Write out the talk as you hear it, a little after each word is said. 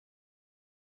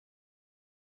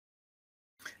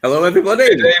Hello, everybody.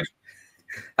 Hey, Dave.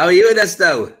 How are you,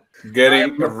 Ernesto?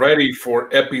 Getting ready for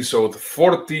episode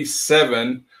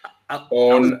 47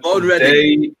 on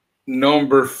ready. day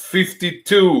number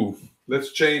 52.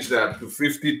 Let's change that to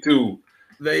 52.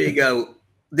 There you go.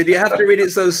 Did you have to read it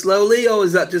so slowly, or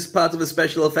is that just part of a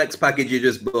special effects package you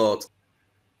just bought?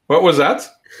 What was that?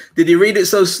 Did you read it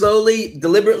so slowly,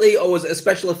 deliberately, or was it a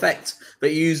special effect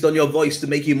that you used on your voice to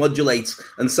make you modulate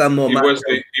and sound more natural?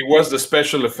 It was the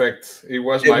special effect. It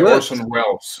was my Orson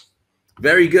Welles.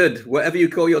 Very good. Whatever you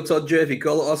call your Todd, if you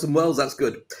call it Orson Welles, that's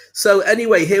good. So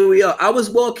anyway, here we are. I was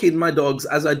walking my dogs,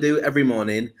 as I do every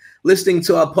morning, listening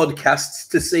to our podcasts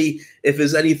to see if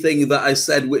there's anything that I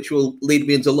said which will lead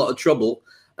me into a lot of trouble.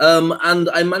 And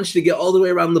I managed to get all the way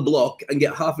around the block and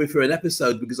get halfway through an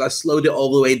episode because I slowed it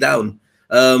all the way down,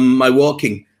 my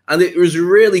walking. And it was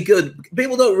really good.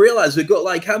 People don't realize we've got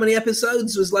like how many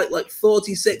episodes? It was like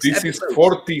 46 This episodes. Is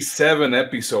 47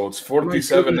 episodes.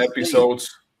 47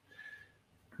 episodes.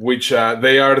 Which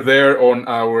they are there on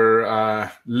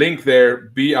our link there,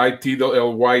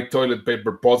 bit.ly Toilet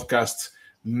Paper Podcast.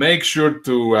 Make sure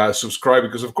to subscribe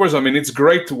because, of course, I mean, it's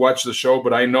great to watch the show,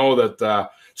 but I know that,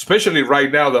 especially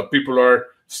right now that people are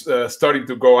starting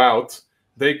to go out,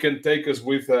 they can take us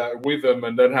with them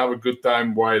and then have a good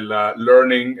time while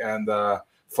learning and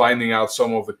finding out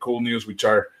some of the cool news which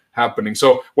are happening.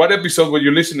 So what episode were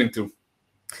you listening to?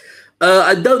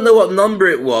 I don't know what number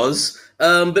it was.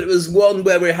 But it was one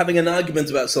where we were having an argument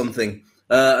about something,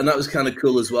 and that was kind of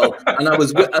cool as well. And I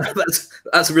was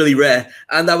that's really rare.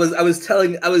 And I was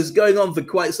going on for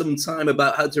quite some time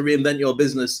about how to reinvent your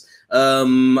business.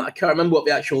 I can't remember what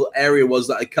the actual area was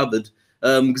that I covered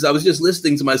because I was just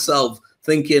listening to myself,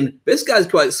 thinking this guy's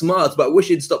quite smart, but I wish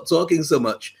he'd stop talking so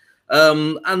much.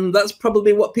 And that's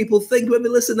probably what people think when they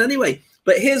listen anyway.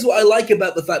 But here's what I like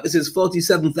about the fact this is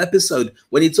 47th episode.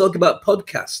 When you talk about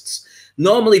podcasts.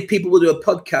 Normally, people will do a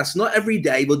podcast, not every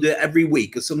day, we'll do it every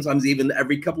week, or sometimes even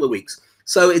every couple of weeks.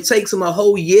 So it takes them a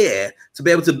whole year to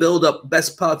be able to build up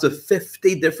best part of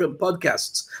 50 different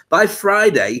podcasts. By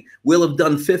Friday, we'll have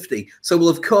done 50. So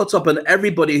we'll have caught up on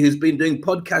everybody who's been doing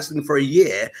podcasting for a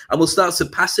year, and we'll start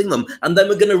surpassing them. And then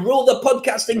we're going to rule the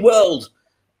podcasting world.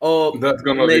 Or that's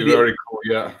going to be very cool,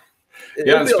 yeah.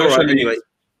 Yeah,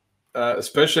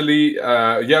 especially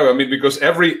yeah, I mean, because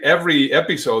every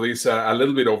episode is a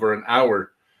little bit over an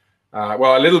hour,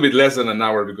 well, a little bit less than an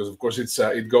hour because of course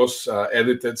it goes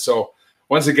edited. So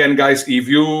once again, guys, if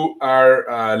you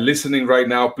are listening right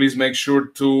now, please make sure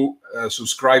to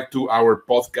subscribe to our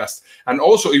podcast, and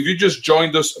also if you just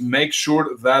joined us, make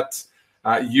sure that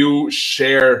you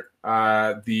share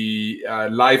the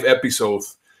live episode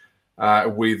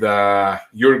with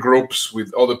your groups,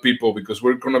 with other people, because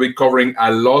we're going to be covering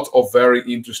a lot of very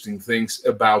interesting things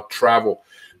about travel.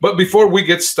 But before we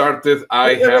get started,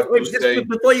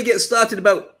 before you get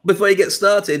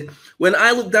started, when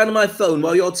I look down at my phone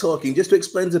while you're talking, just to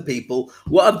explain to people,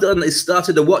 what I've done is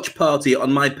started a watch party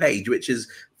on my page, which is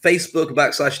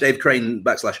Facebook.com/Dave Crane/.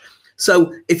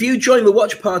 So if you join the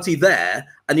watch party there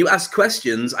and you ask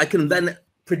questions, I can then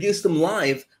produce them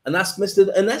live and ask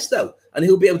Mr. Ernesto, and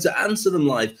he'll be able to answer them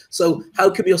live. So how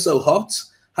come you're so hot?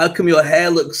 How come your hair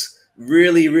looks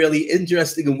really, really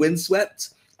interesting and windswept?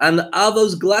 And are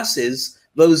those glasses,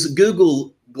 those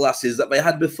Google glasses that they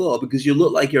had before, because you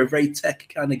look like you're a very tech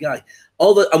kind of guy?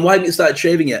 And why haven't you started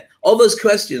shaving yet? All those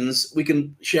questions we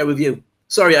can share with you.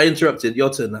 Sorry, I interrupted.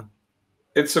 Your turn now.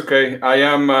 It's okay.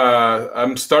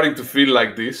 I'm starting to feel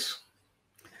like this.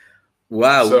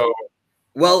 Wow. So,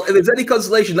 well, if there's any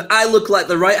consolation, I look like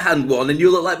the right-hand one and you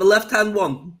look like the left-hand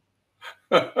one.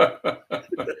 It's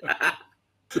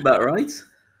about right.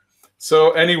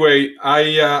 So anyway,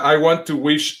 I want to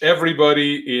wish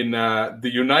everybody in the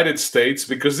United States,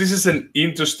 because this is an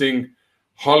interesting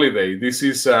holiday. This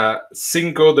is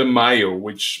Cinco de Mayo,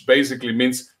 which basically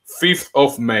means 5th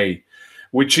of May,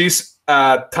 which is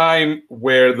a time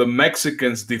where the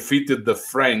Mexicans defeated the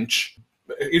French.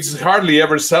 It's hardly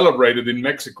ever celebrated in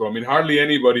Mexico. I mean, hardly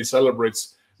anybody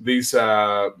celebrates these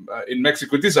in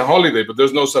Mexico. It is a holiday, but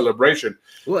there's no celebration.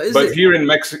 But here in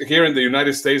Mexico, here in the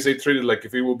United States, they treat it like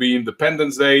if it will be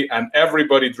Independence Day, and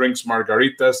everybody drinks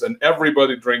margaritas and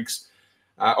everybody drinks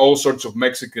all sorts of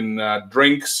Mexican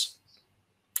drinks,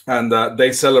 and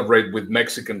they celebrate with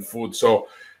Mexican food. So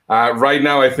right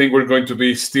now, I think we're going to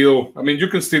be still. I mean, you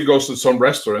can still go to some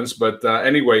restaurants, but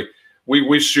anyway. We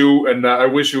wish you, and I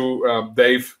wish you,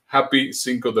 Dave, happy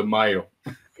Cinco de Mayo.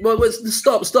 Well,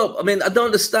 stop. I mean, I don't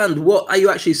understand. What are you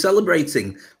actually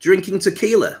celebrating? Drinking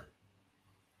tequila?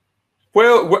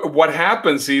 Well, what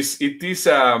happens is it is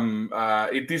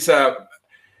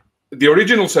the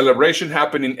original celebration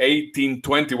happened in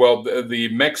 1820. Well, the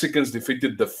Mexicans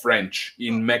defeated the French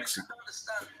in Mexico.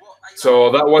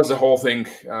 So that was the whole thing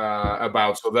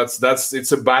about. So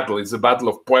it's a battle. It's a battle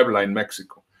of Puebla in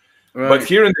Mexico. Right. But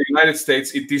here in the United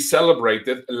States, it is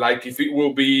celebrated like if it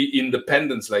will be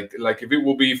Independence, like if it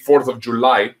will be 4th of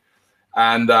July,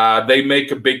 and they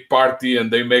make a big party and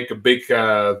they make a big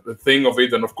thing of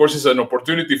it. And of course, it's an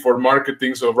opportunity for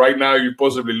marketing. So right now, you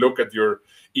possibly look at your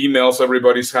emails.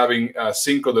 Everybody's having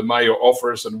Cinco de Mayo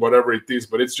offers and whatever it is.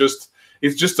 But it's just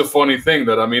a funny thing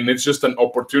that, I mean, it's just an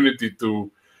opportunity to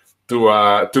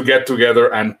get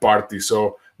together and party.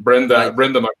 So Brenda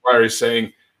McGuire is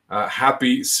saying,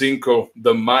 happy Cinco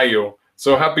de Mayo.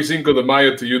 So happy Cinco de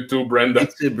Mayo to you too, Brenda. You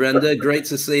too, Brenda. Great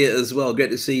to see it as well. Great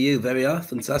to see you. There we are.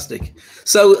 Fantastic.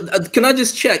 So can I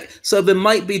just check? So there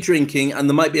might be drinking and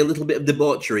there might be a little bit of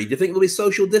debauchery. Do you think there'll be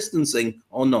social distancing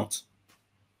or not?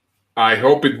 I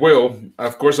hope it will.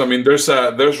 Of course, I mean, there's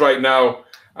right now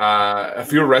a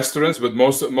few restaurants, but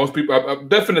most people,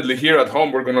 definitely here at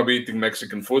home, we're going to be eating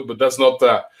Mexican food, but that's not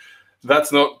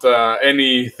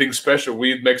anything special.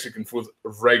 We eat Mexican food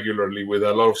regularly with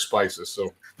a lot of spices.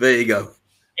 So there you go.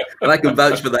 And I can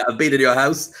vouch for that. I've been in your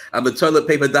house, and the Toilet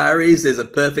Paper Diaries is a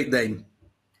perfect name.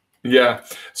 Yeah.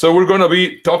 So we're going to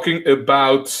be talking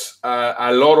about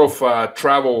a lot of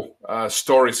travel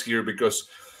stories here, because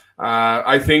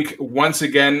I think once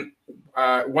again,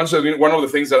 one of the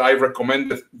things that I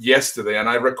recommended yesterday, and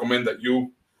I recommend that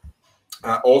you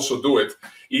also do it,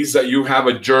 is that you have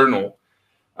a journal.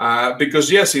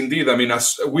 Because yes, indeed, I mean,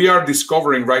 as we are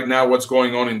discovering right now what's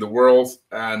going on in the world,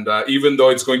 and even though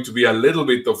it's going to be a little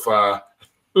bit of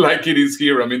like it is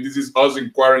here, I mean, this is us in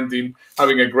quarantine,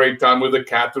 having a great time with the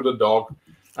cat or the dog,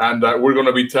 and we're going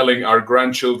to be telling our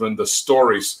grandchildren the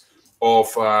stories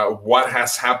of what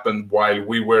has happened while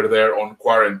we were there on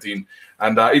quarantine.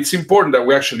 And it's important that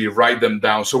we actually write them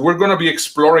down. So we're going to be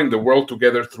exploring the world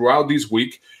together throughout this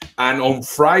week. And on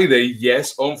Friday,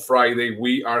 yes, on Friday,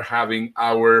 we are having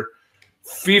our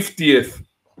 50th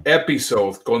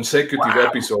consecutive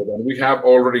episode. And we have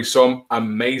already some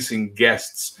amazing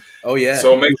guests. Oh, yeah.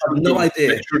 So make sure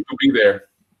to be there.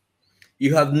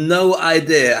 You have no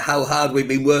idea how hard we've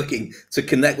been working to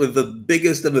connect with the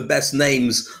biggest and the best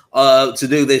names to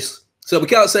do this. So we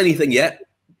can't say anything yet.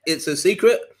 It's a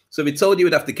secret. So we told you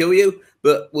we'd have to kill you,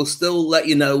 but we'll still let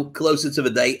you know closer to the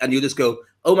date. And you'll just go,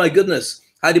 oh, my goodness,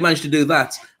 how did you manage to do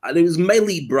that? And it was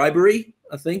mainly bribery,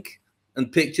 I think,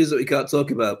 and pictures that we can't talk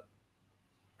about.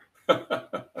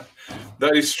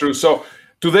 That is true. So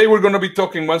today we're going to be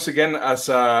talking once again as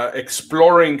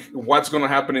exploring what's going to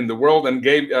happen in the world. And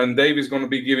Dave is going to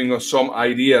be giving us some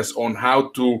ideas on how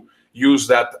to use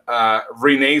that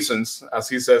renaissance, as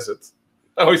he says it.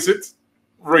 How is it?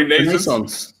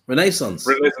 Renaissance. Renaissance.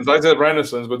 I said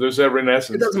Renaissance, but there's a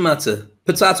Renaissance. It doesn't matter.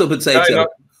 Potato.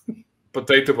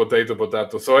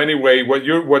 Potato. So anyway, what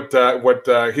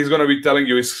he's going to be telling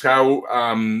you is how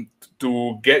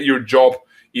to get your job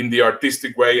in the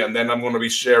artistic way, and then I'm going to be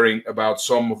sharing about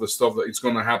some of the stuff that is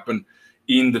going to happen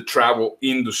in the travel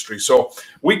industry. So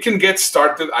we can get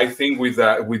started, I think, with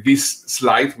this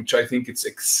slide, which I think it's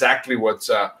exactly what's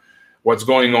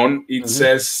going on. It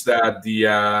says that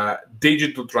the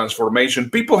digital transformation,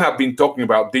 people have been talking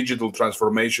about digital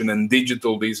transformation and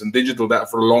digital this and digital that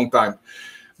for a long time,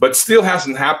 but still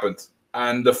hasn't happened.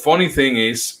 And the funny thing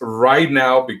is, right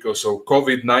now, because of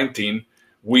COVID-19,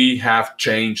 we have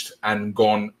changed and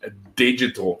gone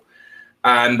digital.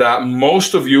 And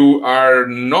most of you are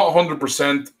not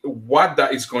 100% what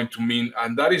that is going to mean.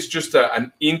 And that is just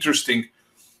an interesting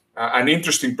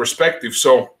perspective.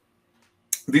 So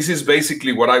this is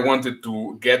basically what I wanted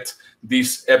to get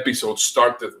this episode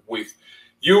started with.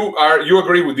 You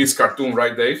agree with this cartoon,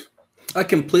 right, Dave? I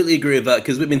completely agree with that,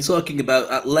 because we've been talking about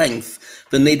at length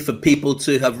the need for people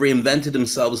to have reinvented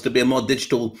themselves to be a more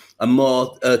digital, a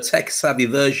more tech-savvy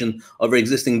version of their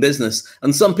existing business.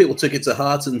 And some people took it to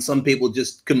heart, and some people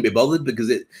just couldn't be bothered because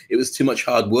it was too much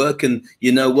hard work. And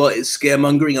you know what? It's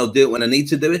scaremongering. I'll do it when I need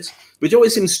to do it, which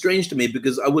always seems strange to me,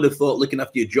 because I would have thought looking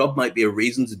after your job might be a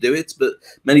reason to do it, but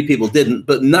many people didn't.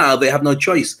 But now they have no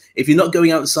choice. If you're not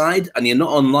going outside and you're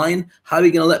not online, how are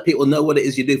you going to let people know what it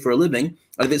is you do for a living?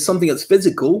 And if it's something that's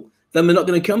physical, then they're not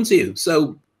going to come to you.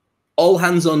 So all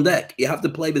hands on deck. You have to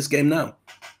play this game now.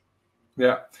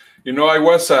 Yeah. You know, I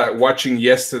was watching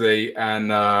yesterday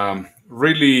and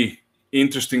really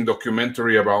interesting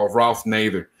documentary about Ralph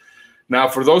Nader. Now,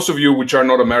 for those of you which are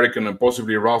not American, and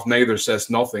possibly Ralph Nader says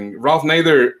nothing, Ralph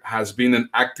Nader has been an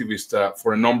activist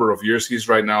for a number of years. He's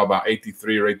right now about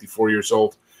 83 or 84 years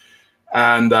old.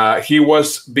 And he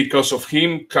was, because of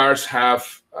him, cars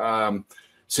have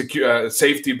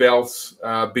safety belts.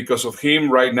 Because of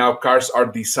him, right now, cars are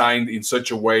designed in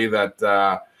such a way that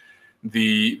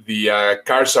the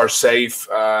cars are safe.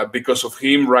 Because of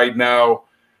him, right now,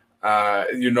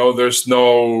 you know, there's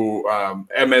no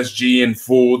MSG in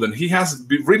food, and he has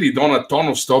really done a ton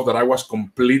of stuff that I was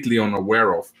completely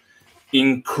unaware of.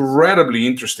 Incredibly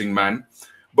interesting man.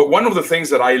 But one of the things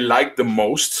that I like the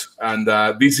most, and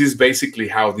this is basically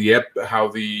how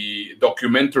the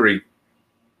documentary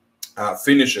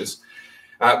finishes.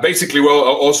 Basically, well,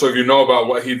 also if you know about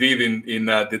what he did in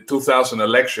the 2000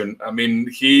 election, I mean,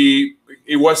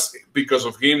 it was because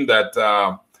of him that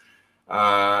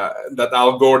that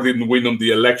Al Gore didn't win on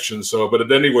the election. So,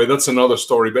 but anyway, that's another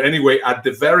story. But anyway, at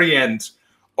the very end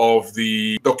of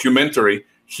the documentary,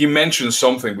 he mentions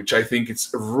something which I think it's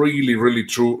really, really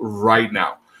true right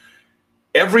now.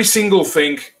 Every single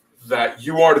thing that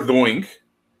you are doing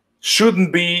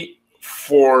shouldn't be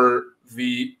for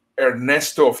the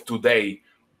Ernesto of today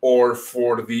or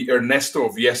for the Ernesto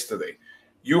of yesterday.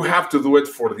 You have to do it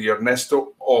for the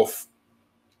Ernesto of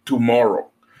tomorrow.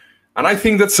 And I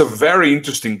think that's a very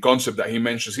interesting concept that he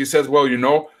mentions. He says, well, you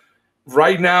know,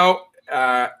 right now,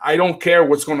 I don't care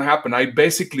what's going to happen. I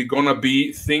basically going to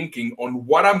be thinking on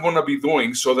what I'm going to be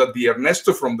doing so that the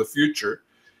Ernesto from the future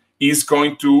is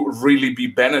going to really be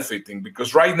benefiting.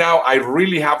 Because right now, I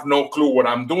really have no clue what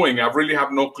I'm doing. I really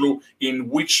have no clue in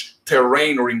which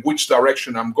terrain or in which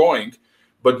direction I'm going.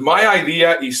 But my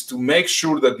idea is to make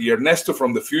sure that the Ernesto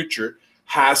from the future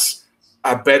has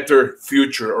a better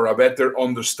future or a better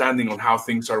understanding on how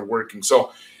things are working.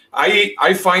 So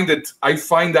I find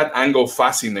that angle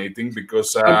fascinating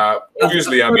because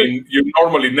obviously, I mean, you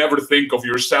normally never think of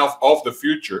yourself of the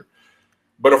future.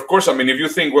 But of course, I mean, if you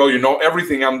think, well, you know,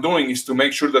 everything I'm doing is to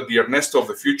make sure that the Ernesto of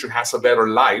the future has a better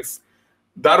life,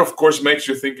 that of course makes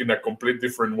you think in a complete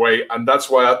different way. And that's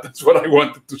what I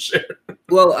wanted to share.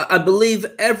 Well, I believe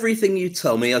everything you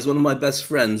tell me as one of my best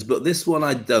friends, but this one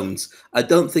I don't. I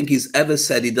don't think he's ever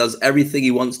said he does everything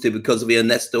he wants to because of the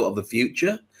Ernesto of the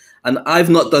future. And I've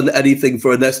not done anything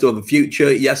for Ernesto of the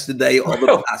future, yesterday, or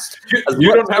the past.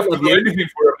 You don't have to do anything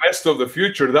for Ernesto of the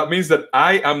future. That means that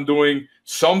I am doing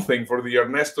something for the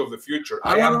Ernesto of the future.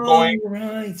 I am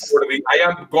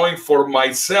going for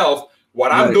myself.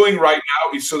 What I'm doing right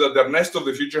now is so that the Ernesto of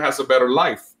the future has a better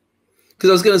life. Because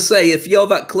I was going to say, if you're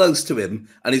that close to him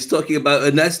and he's talking about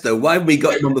Ernesto, why have we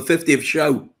got him on the 50th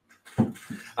show?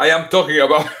 I am talking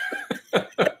about...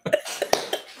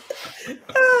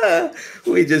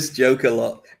 We just joke a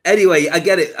lot. Anyway, I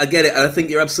get it. And I think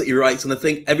you're absolutely right. And I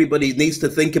think everybody needs to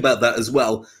think about that as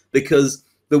well, because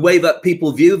the way that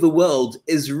people view the world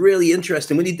is really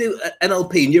interesting. When you do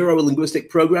NLP, neuro-linguistic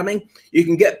programming, you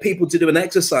can get people to do an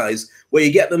exercise where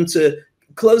you get them to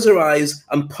close their eyes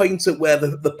and point at where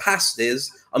the past is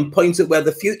and point at where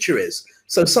the future is.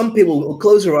 So some people will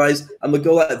close their eyes and will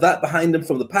go like that behind them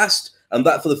from the past and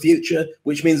that for the future,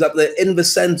 which means that they're in the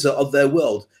center of their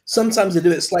world. Sometimes they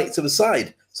do it slightly to the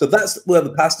side. So that's where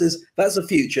the past is, that's the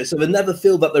future. So they never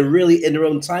feel that they're really in their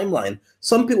own timeline.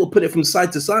 Some people put it from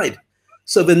side to side.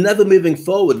 So they're never moving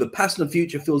forward. The past and the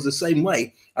future feels the same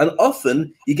way. And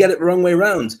often you get it the wrong way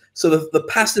around. So the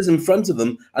past is in front of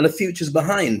them and the future's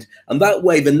behind. And that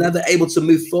way they're never able to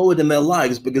move forward in their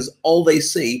lives because all they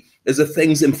see is the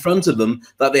things in front of them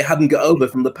that they hadn't got over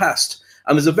from the past.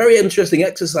 And there's a very interesting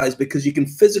exercise because you can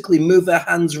physically move their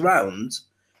hands around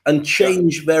and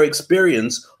change their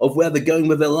experience of where they're going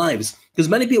with their lives. Because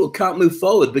many people can't move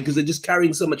forward because they're just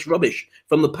carrying so much rubbish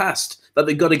from the past that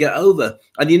they've got to get over.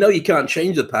 And you know you can't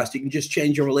change the past, you can just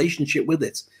change your relationship with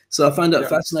it. So I find that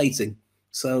fascinating.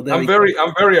 So I'm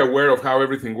very aware of how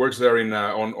everything works there in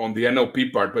on the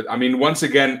NLP part. But I mean, once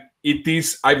again,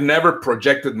 I've never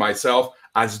projected myself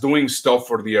as doing stuff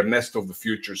for the Ernesto of the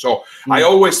future. So I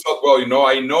always thought, well, you know,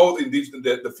 I know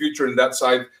the future in that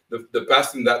side, the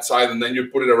past in that side, and then you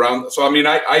put it around. So I mean,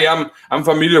 I'm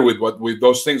familiar with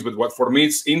those things. But what for me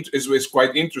is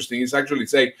quite interesting is actually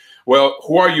say, well,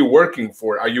 who are you working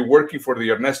for? Are you working for the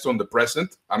Ernesto on the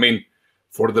present? I mean,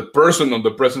 for the person on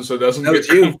the present, so it doesn't get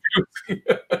confusing.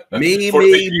 For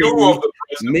the you of the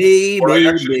present, or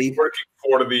actually working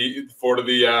for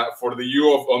the you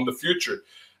on the future.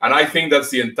 And I think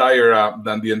that's the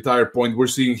entire point. We're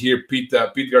seeing here Pete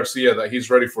Garcia that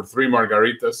he's ready for 3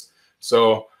 margaritas.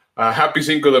 So happy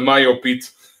Cinco de Mayo,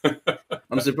 Pete.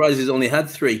 I'm surprised he's only had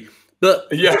 3. But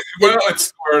yeah, well, it's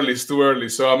too early. It's too early.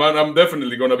 So I'm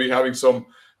definitely going to be having some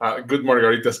good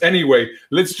margaritas. Anyway,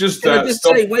 let's just stop.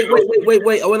 Say, wait.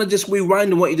 I want to just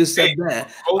rewind on what you just said there.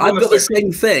 I've got the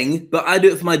same thing, but I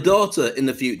do it for my daughter in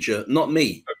the future, not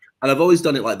me. Okay. And I've always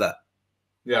done it like that.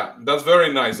 Yeah, that's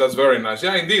very nice. That's very nice.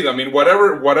 Yeah, indeed. I mean,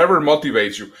 whatever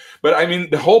motivates you. But I mean,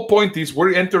 the whole point is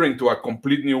we're entering to a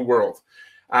complete new world,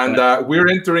 and we're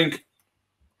entering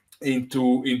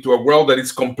into a world that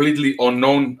is completely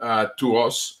unknown to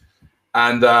us.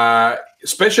 And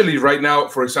especially right now,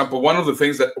 for example, one of the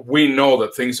things that we know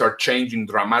that things are changing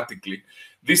dramatically.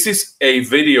 This is a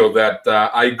video that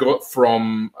I got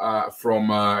from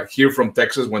here from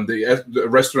Texas when the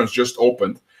restaurants just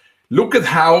opened. Look at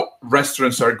how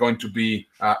restaurants are going to be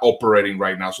operating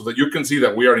right now, so that you can see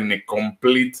that we are in a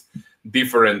complete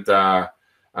different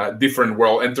different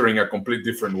world, entering a complete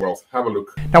different world. Have a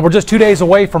look. Now we're just 2 days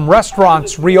away from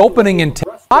restaurants reopening in Texas.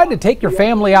 To take your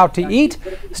family out to eat,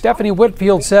 Stephanie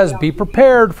Whitfield says be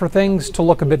prepared for things to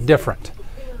look a bit different.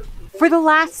 For the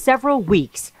last several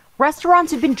weeks,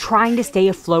 restaurants have been trying to stay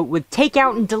afloat with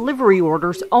takeout and delivery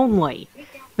orders only.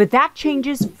 But that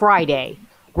changes Friday.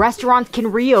 Restaurants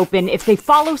can reopen if they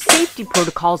follow safety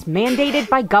protocols mandated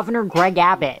by Governor Greg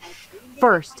Abbott.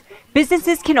 First,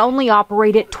 businesses can only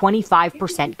operate at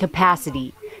 25%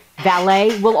 capacity.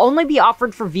 Valet will only be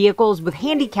offered for vehicles with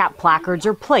handicap placards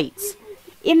or plates.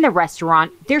 In the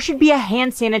restaurant, there should be a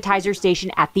hand sanitizer station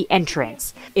at the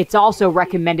entrance. It's also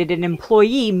recommended an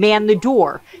employee man the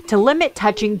door to limit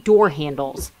touching door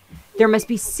handles. There must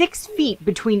be 6 feet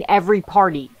between every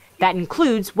party. That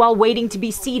includes while waiting to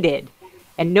be seated.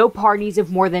 And no parties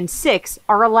of more than 6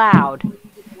 are allowed.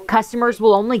 Customers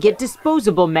will only get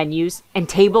disposable menus, and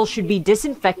tables should be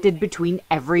disinfected between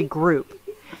every group.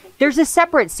 There's a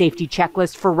separate safety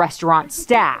checklist for restaurant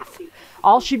staff.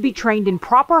 All should be trained in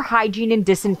proper hygiene and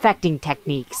disinfecting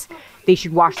techniques. They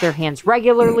should wash their hands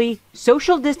regularly,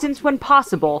 social distance when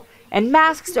possible, and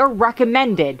masks are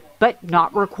recommended, but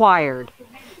not required.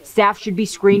 Staff should be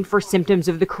screened for symptoms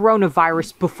of the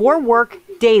coronavirus before work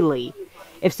daily.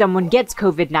 If someone gets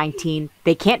COVID-19,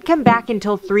 they can't come back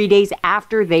until 3 days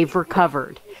after they've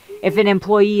recovered. If an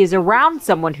employee is around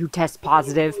someone who tests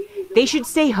positive, they should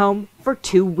stay home for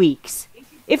 2 weeks.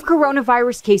 If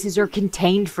coronavirus cases are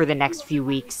contained for the next few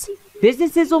weeks,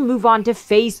 businesses will move on to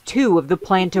phase 2 of the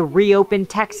plan to reopen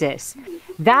Texas.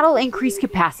 That'll increase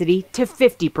capacity to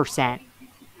 50%.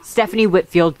 Stephanie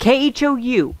Whitfield,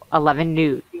 KHOU 11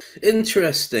 News.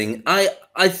 Interesting.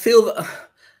 I feel that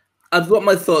I've got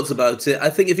my thoughts about it. I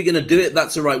think if you're going to do it,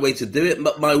 that's the right way to do it.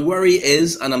 But my worry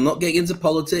is, and I'm not getting into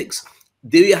politics,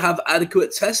 do you have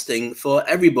adequate testing for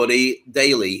everybody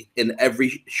daily in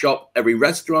every shop, every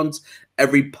restaurant,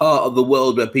 every part of the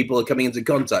world where people are coming into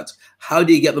contact? How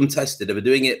do you get them tested? Are they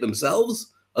doing it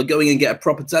themselves or going and get a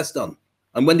proper test done?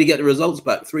 And when do you get the results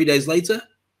back? 3 days later?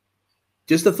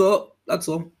 Just a thought. That's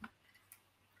all.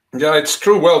 Yeah, it's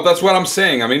true. Well, that's what I'm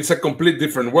saying. I mean, it's a complete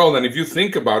different world. And if you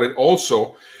think about it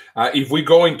also, if we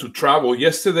go into travel,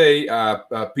 yesterday,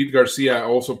 Pete Garcia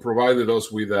also provided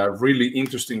us with a really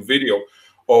interesting video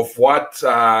of what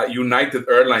United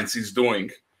Airlines is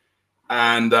doing.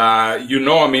 And, you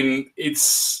know, I mean, I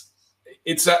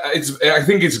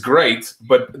think it's great,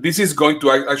 but this is going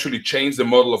to actually change the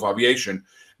model of aviation,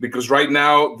 because right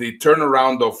now the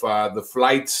turnaround of the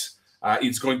flights,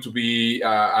 it's going to be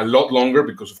a lot longer,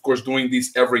 because of course doing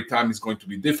this every time is going to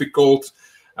be difficult.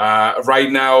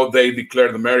 Right now, they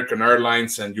declared, American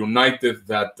Airlines and United,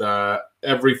 that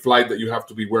every flight that you have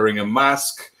to be wearing a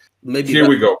mask. Maybe here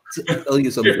we go. I'll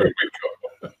use something. Here we go.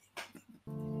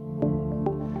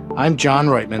 I'm John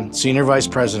Reutman, Senior Vice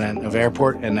President of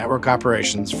Airport and Network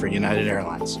Operations for United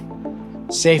Airlines.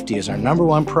 Safety is our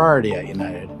 #1 priority at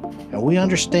United, and we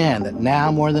understand that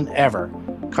now more than ever,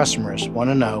 customers want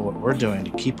to know what we're doing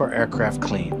to keep our aircraft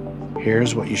clean.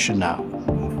 Here's what you should know.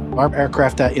 Our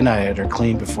aircraft at United are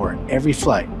cleaned before every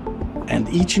flight, and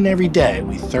each and every day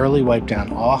we thoroughly wipe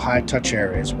down all high-touch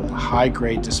areas with a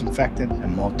high-grade disinfectant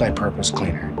and multi-purpose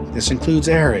cleaner. This includes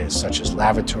areas such as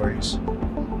lavatories,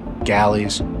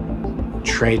 galleys,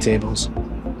 tray tables,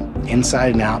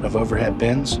 inside and out of overhead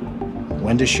bins,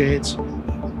 window shades,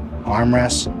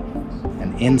 armrests,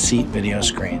 and in-seat video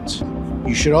screens.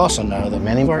 You should also know that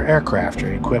many of our aircraft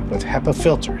are equipped with HEPA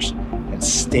filters and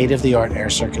state-of-the-art air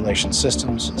circulation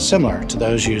systems similar to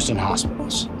those used in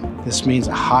hospitals. This means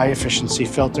a high-efficiency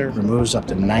filter removes up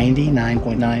to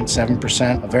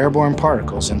 99.97% of airborne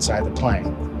particles inside the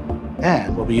plane.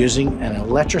 And we'll be using an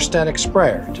electrostatic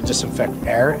sprayer to disinfect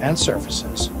air and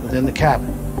surfaces within the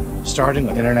cabin, starting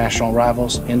with international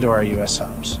arrivals into our U.S.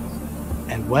 hubs.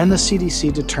 And when the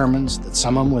CDC determines that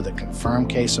someone with a confirmed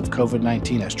case of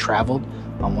COVID-19 has traveled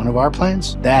on one of our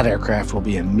planes, that aircraft will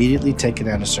be immediately taken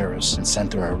out of service and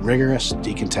sent through a rigorous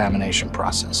decontamination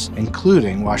process,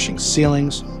 including washing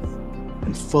ceilings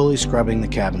and fully scrubbing the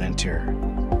cabin interior.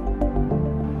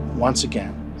 Once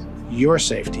again, Your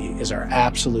safety is our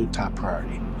absolute top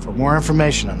priority. For more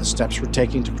information on the steps we're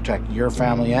taking to protect your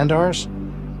family and ours,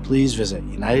 please visit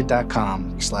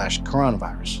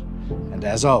united.com/coronavirus. And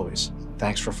as always,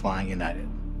 thanks for flying United.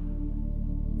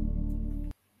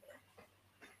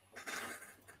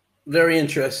 Very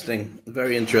interesting.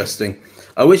 Very interesting.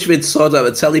 I wish we'd sort out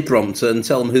a teleprompter and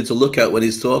tell him who to look at when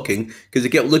he's talking, because he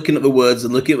kept looking at the words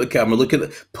and looking at the camera,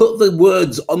 put the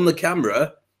words on the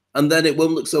camera, and then it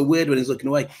won't look so weird when he's looking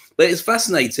away. But it's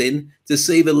fascinating to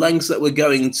see the lengths that we're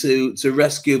going to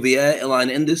rescue the airline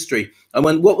industry.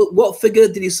 And what figure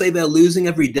did he say they're losing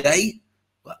every day?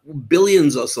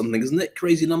 Billions or something, isn't it?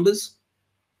 Crazy numbers.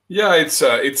 Yeah, it's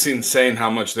insane how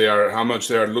much they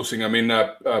are losing. I mean,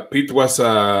 Pete was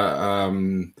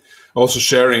also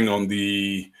sharing on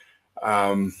the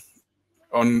on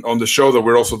the show that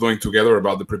we're also doing together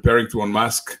about the preparing to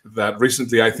unmask, that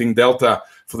recently I think Delta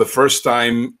for the first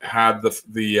time had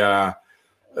the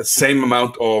same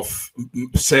amount of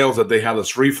sales that they had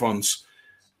as refunds.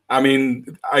 I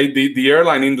mean, the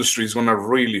airline industry is going to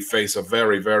really face a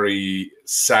very, very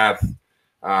sad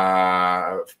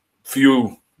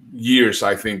few years.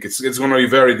 I think it's going to be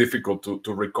very difficult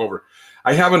to recover.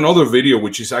 I have another video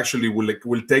which is actually will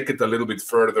take it a little bit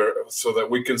further so that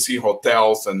we can see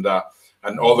hotels and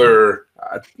other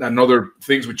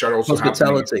things which are also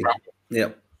hospitality. Yeah,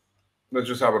 let's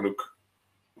just have a look.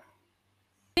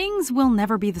 Things will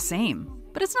never be the same,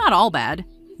 but it's not all bad.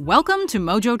 Welcome to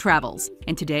Mojo Travels,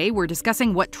 and today we're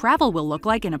discussing what travel will look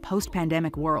like in a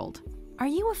post-pandemic world. Are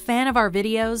you a fan of our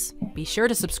videos? Be sure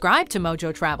to subscribe to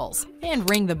Mojo Travels and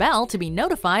ring the bell to be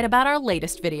notified about our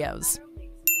latest videos.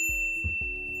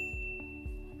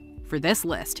 For this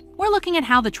list, we're looking at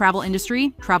how the travel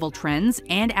industry, travel trends,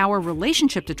 and our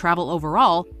relationship to travel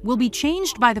overall will be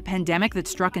changed by the pandemic that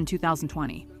struck in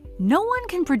 2020. No one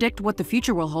can predict what the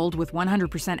future will hold with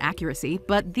 100% accuracy,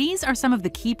 but these are some of the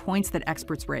key points that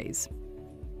experts raise.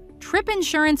 Trip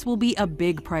insurance will be a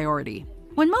big priority.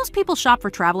 When most people shop for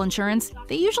travel insurance,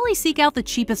 they usually seek out the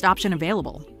cheapest option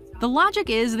available. The logic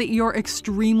is that you're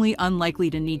extremely unlikely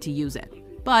to need to use it.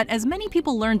 But as many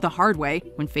people learned the hard way,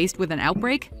 when faced with an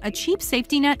outbreak, a cheap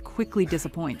safety net quickly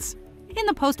disappoints. In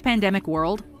the post-pandemic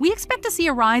world, we expect to see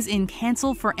a rise in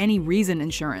cancel-for-any-reason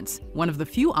insurance, one of the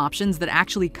few options that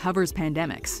actually covers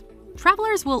pandemics.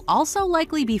 Travelers will also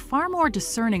likely be far more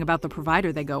discerning about the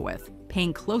provider they go with,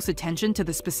 paying close attention to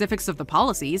the specifics of the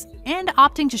policies, and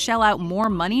opting to shell out more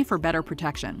money for better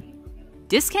protection.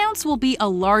 Discounts will be a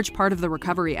large part of the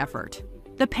recovery effort.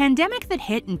 The pandemic that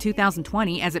hit in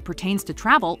 2020 as it pertains to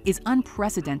travel is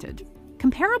unprecedented.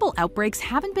 Comparable outbreaks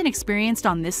haven't been experienced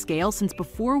on this scale since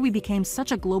before we became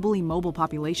such a globally mobile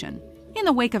population. In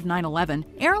the wake of 9/11,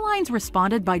 airlines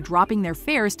responded by dropping their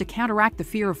fares to counteract the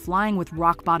fear of flying with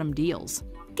rock-bottom deals.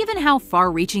 Given how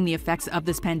far-reaching the effects of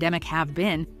this pandemic have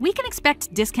been, we can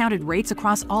expect discounted rates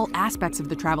across all aspects of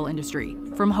the travel industry,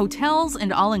 from hotels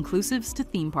and all-inclusives to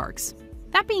theme parks.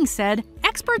 That being said,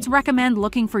 experts recommend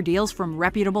looking for deals from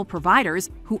reputable providers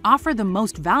who offer the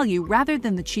most value rather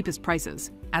than the cheapest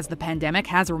prices, as the pandemic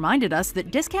has reminded us that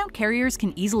discount carriers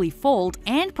can easily fold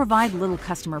and provide little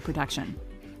customer protection.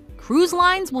 Cruise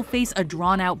lines will face a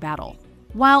drawn-out battle.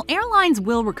 While airlines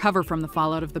will recover from the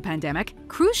fallout of the pandemic,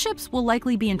 cruise ships will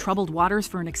likely be in troubled waters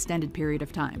for an extended period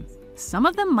of time. Some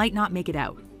of them might not make it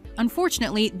out.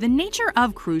 Unfortunately, the nature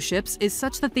of cruise ships is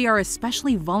such that they are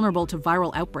especially vulnerable to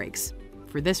viral outbreaks.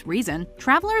 For this reason,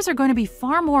 travelers are going to be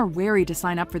far more wary to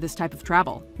sign up for this type of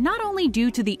travel, not only due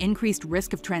to the increased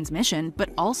risk of transmission,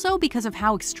 but also because of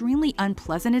how extremely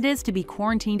unpleasant it is to be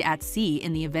quarantined at sea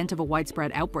in the event of a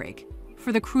widespread outbreak.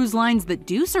 For the cruise lines that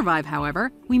do survive,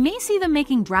 however, we may see them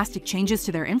making drastic changes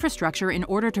to their infrastructure in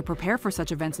order to prepare for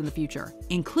such events in the future,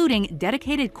 including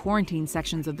dedicated quarantine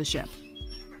sections of the ship.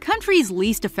 Countries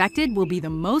least affected will be the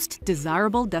most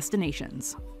desirable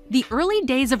destinations. The early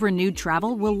days of renewed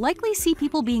travel will likely see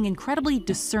people being incredibly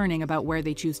discerning about where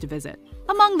they choose to visit.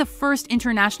 Among the first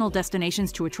international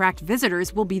destinations to attract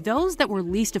visitors will be those that were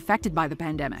least affected by the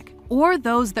pandemic, or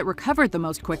those that recovered the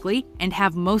most quickly and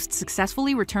have most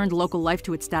successfully returned local life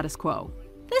to its status quo.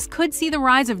 This could see the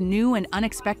rise of new and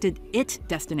unexpected "it"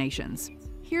 destinations.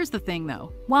 Here's the thing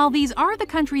though, while these are the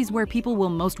countries where people will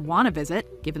most want to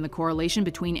visit, given the correlation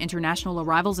between international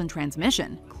arrivals and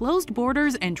transmission, closed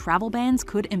borders and travel bans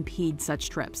could impede such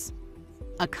trips.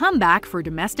 A comeback for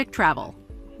domestic travel.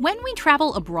 When we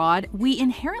travel abroad, we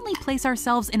inherently place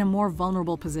ourselves in a more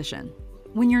vulnerable position.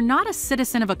 When you're not a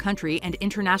citizen of a country and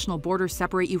international borders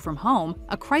separate you from home,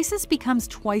 a crisis becomes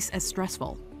twice as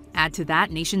stressful. Add to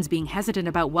that nations being hesitant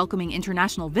about welcoming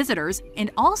international visitors,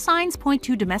 and all signs point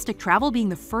to domestic travel being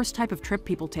the first type of trip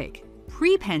people take.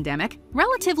 Pre-pandemic,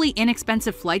 relatively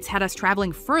inexpensive flights had us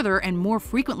traveling further and more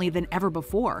frequently than ever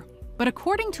before. But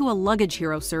according to a Luggage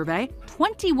Hero survey,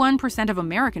 21% of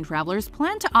American travelers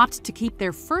plan to opt to keep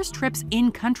their first trips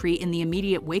in-country in the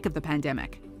immediate wake of the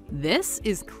pandemic. This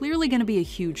is clearly going to be a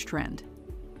huge trend.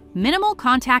 Minimal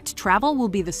contact travel will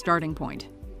be the starting point.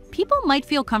 People might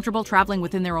feel comfortable traveling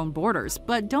within their own borders,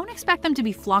 but don't expect them to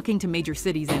be flocking to major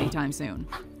cities anytime soon.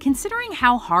 Considering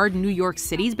how hard New York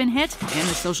City's been hit and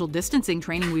the social distancing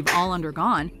training we've all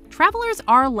undergone, travelers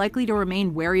are likely to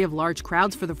remain wary of large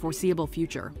crowds for the foreseeable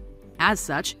future. As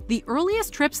such, the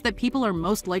earliest trips that people are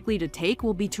most likely to take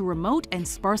will be to remote and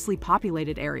sparsely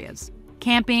populated areas.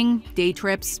 Camping, day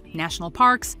trips, national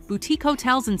parks, boutique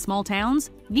hotels in small towns,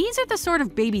 these are the sort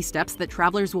of baby steps that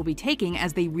travelers will be taking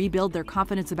as they rebuild their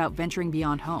confidence about venturing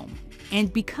beyond home.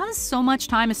 And because so much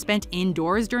time is spent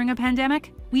indoors during a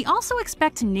pandemic, we also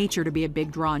expect nature to be a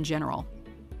big draw in general.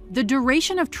 The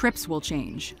duration of trips will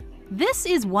change. This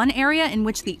is one area in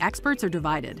which the experts are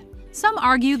divided. Some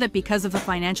argue that because of the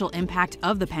financial impact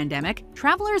of the pandemic,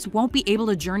 travelers won't be able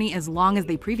to journey as long as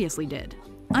they previously did.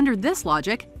 Under this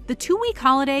logic, the 2-week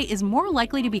holiday is more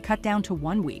likely to be cut down to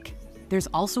 1 week. There's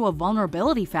also a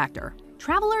vulnerability factor.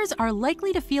 Travelers are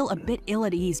likely to feel a bit ill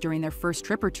at ease during their first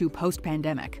trip or two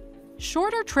post-pandemic.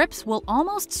 Shorter trips will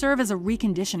almost serve as a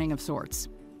reconditioning of sorts.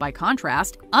 By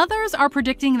contrast, others are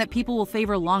predicting that people will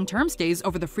favor long-term stays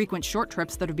over the frequent short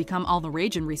trips that have become all the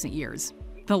rage in recent years.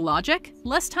 The logic?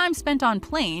 Less time spent on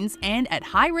planes and at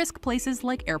high-risk places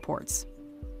like airports.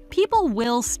 People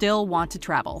will still want to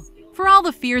travel. For all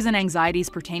the fears and anxieties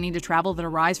pertaining to travel that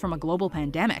arise from a global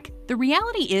pandemic, the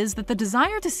reality is that the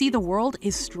desire to see the world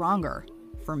is stronger.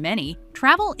 For many,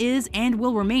 travel is and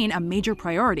will remain a major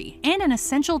priority and an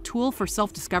essential tool for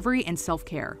self-discovery and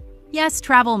self-care. Yes,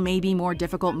 travel may be more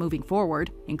difficult moving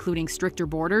forward, including stricter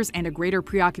borders and a greater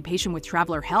preoccupation with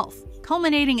traveler health,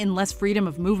 culminating in less freedom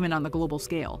of movement on the global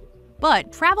scale.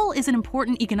 But travel is an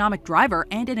important economic driver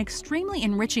and an extremely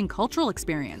enriching cultural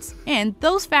experience, and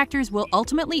those factors will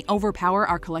ultimately overpower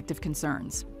our collective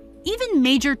concerns. Even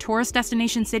major tourist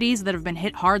destination cities that have been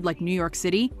hit hard like New York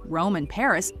City, Rome, and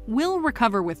Paris will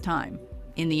recover with time.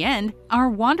 In the end,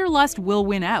 our wanderlust will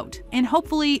win out, and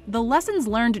hopefully, the lessons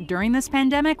learned during this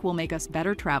pandemic will make us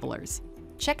better travelers.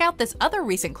 Check out this other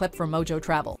recent clip from Mojo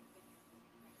Travel.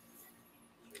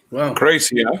 Wow.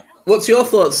 Crazy, huh? What's your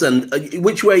thoughts then?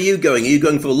 Which way are you going? Are you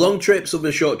going for long trips or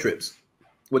for short trips?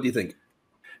 What do you think?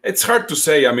 It's hard to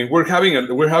say. I mean, we're having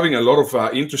a lot of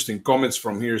interesting comments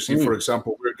from here. See, for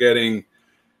example, we're getting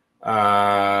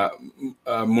Munir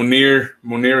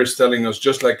is telling us,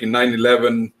 just like in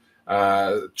 9/11,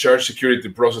 charge security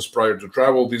process prior to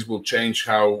travel. This will change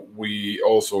how we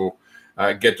also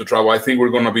get to travel. I think we're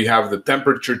going to have the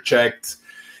temperature checked.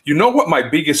 You know what my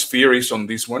biggest fear is on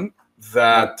this one?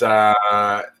 That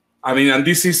I mean, and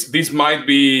this might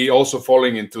be also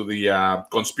falling into the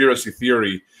conspiracy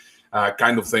theory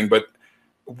kind of thing. But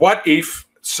what if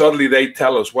suddenly they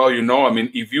tell us, well, you know, I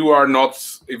mean, if you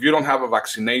don't have a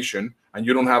vaccination and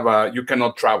you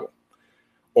cannot travel,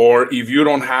 or if you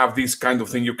don't have this kind of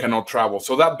thing, you cannot travel.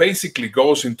 So that basically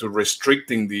goes into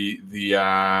restricting the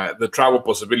travel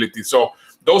possibility. So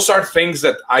those are things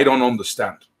that I don't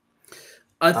understand.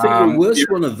 I think the worst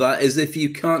one of that is if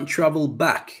you can't travel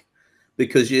back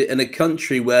because you're in a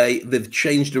country where they've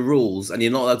changed the rules and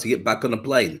you're not allowed to get back on a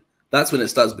plane. That's when it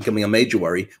starts becoming a major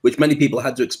worry, which many people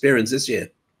had to experience this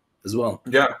year as well.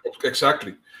 Yeah,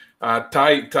 exactly.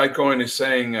 Ty Cohen is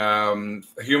saying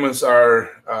humans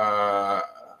are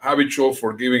habitual,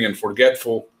 forgiving, and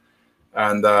forgetful.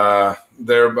 And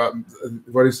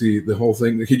what is the whole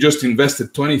thing? He just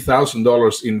invested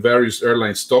 $20,000 in various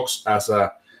airline stocks as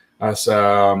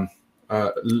a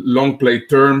long play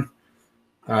term.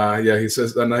 Yeah, he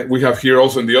says, and we have here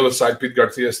also on the other side, Pete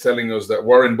Garcia is telling us that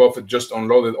Warren Buffett just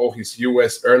unloaded all his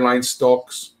U.S. airline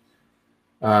stocks.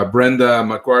 Brenda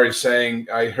McQuarrie is saying,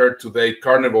 I heard today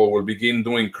Carnival will begin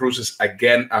doing cruises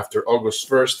again after August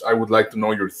 1st. I would like to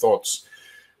know your thoughts.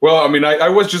 Well, I mean, I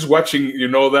was just watching, you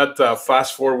know, that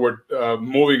fast forward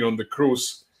moving on the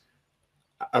cruise.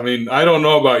 I mean, I don't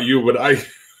know about you, but I'm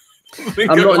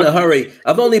not in a hurry.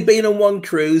 I've only been on one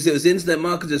cruise. It was the Internet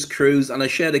Marketers Cruise, and I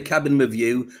shared a cabin with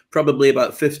you probably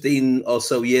about 15 or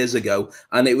so years ago.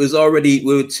 And it was already,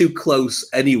 we were too close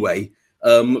anyway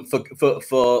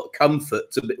for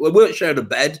comfort. We weren't sharing a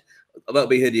bed. That would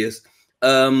be hideous.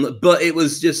 But it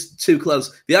was just too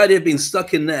close. The idea of being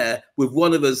stuck in there with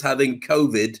one of us having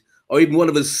COVID or even one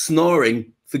of us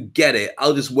snoring, forget it.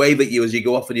 I'll just wave at you as you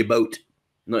go off on your boat.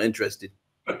 Not interested.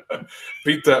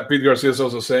 Pete Garcia is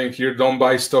also saying here, don't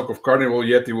buy stock of Carnival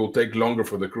yet. It will take longer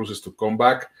for the cruises to come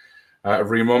back.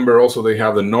 Remember, also they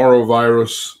have the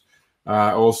norovirus.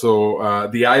 Also,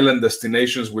 the island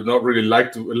destinations would not really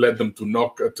like to let them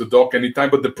to dock anytime.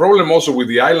 But the problem also with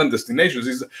the island destinations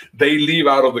is they leave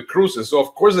out of the cruises. So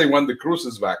of course they want the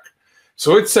cruises back.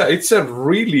 So it's a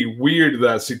really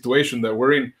weird situation that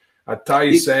we're in. Tai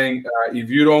is saying if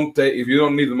you don't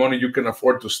need the money, you can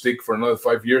afford to stick for another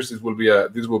 5 years. This will be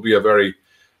a very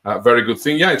good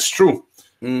thing. Yeah, it's true.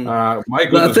 My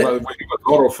goodness,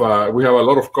 we have a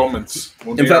lot of comments.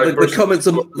 In fact,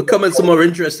 the comments are more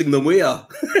interesting than we are.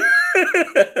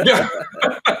 Yeah,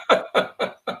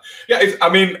 yeah. I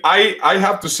mean, I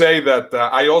have to say that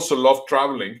I also love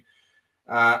traveling,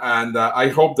 and I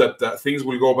hope that things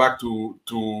will go back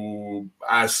to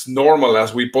as normal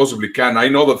as we possibly can. I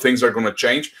know that things are going to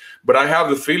change, but I have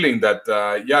the feeling that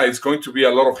yeah, it's going to be a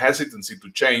lot of hesitancy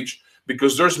to change,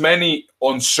 because there's many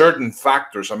uncertain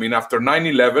factors. I mean, after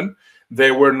 9/11,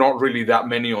 there were not really that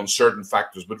many uncertain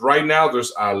factors. But right now,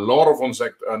 there's a lot of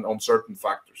uncertain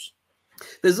factors.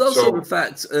 There's also the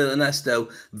fact, Ernesto,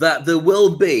 that there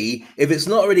will be, if it's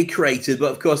not already created,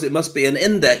 but of course it must be, an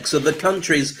index of the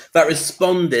countries that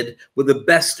responded with the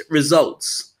best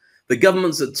results. The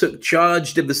governments that took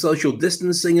charge, did the social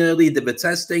distancing early, did the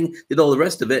testing, did all the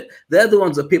rest of it. They're the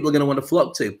ones that people are going to want to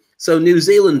flock to. So New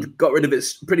Zealand got rid of it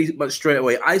pretty much straight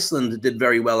away. Iceland did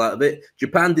very well out of it.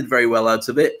 Japan did very well out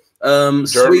of it.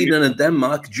 Sweden and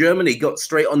Denmark. Germany got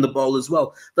straight on the ball as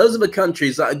well. Those are the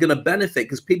countries that are going to benefit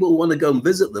because people want to go and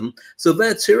visit them. So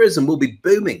their tourism will be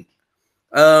booming.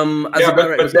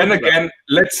 But then again,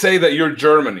 let's say that you're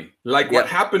Germany, like what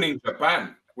happened in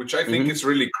Japan, which I think is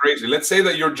really crazy. Let's say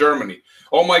that you're Germany.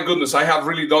 Oh my goodness, I have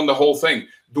really done the whole thing.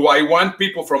 Do I want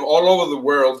people from all over the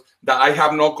world that I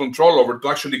have no control over to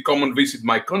actually come and visit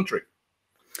my country?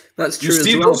 That's true. You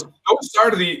see, as well.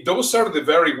 those are the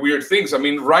very weird things. I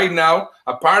mean, right now,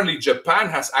 apparently Japan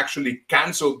has actually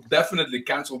definitely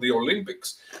canceled the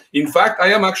Olympics. In fact,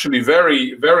 I am actually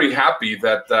very, very happy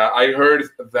that I heard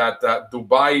that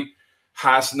Dubai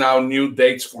has now new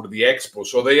dates for the Expo.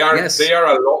 So they are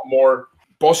a lot more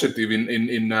positive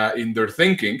in their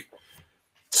thinking.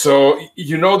 So,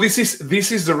 you know, this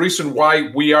is the reason why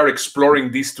we are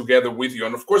exploring this together with you.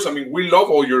 And of course, I mean, we love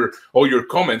all your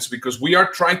comments, because we are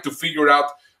trying to figure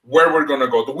out where we're going to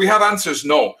go. Do we have answers?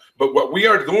 No. But what we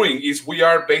are doing is we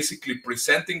are basically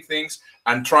presenting things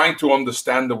and trying to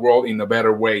understand the world in a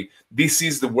better way. This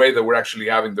is the way that we're actually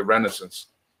having the Renaissance.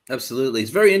 Absolutely.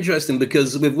 It's very interesting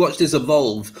because we've watched this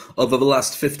evolve over the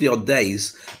last 50 odd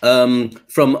days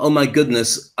from, oh my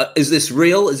goodness, is this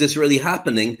real? Is this really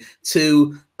happening?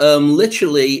 To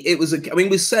literally, it was, I mean,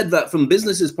 we said that from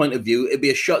business's point of view, it'd be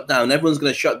a shutdown. Everyone's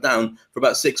going to shut down for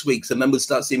about 6 weeks and then we'll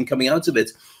start seeing coming out of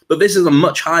it. But this is a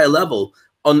much higher level.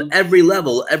 On every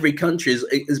level, every country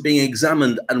is being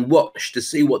examined and watched to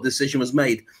see what decision was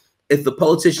made. If the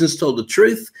politicians told the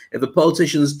truth, if the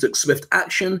politicians took swift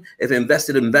action, if they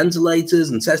invested in ventilators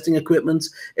and testing equipment,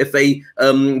 if they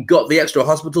got the extra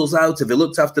hospitals out, if they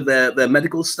looked after their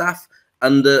medical staff,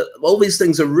 and all these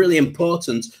things are really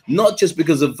important, not just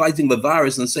because of fighting the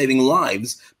virus and saving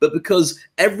lives, but because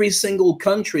every single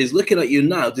country is looking at you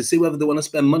now to see whether they want to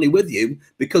spend money with you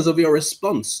because of your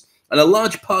response. And a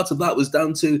large part of that was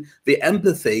down to the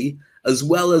empathy as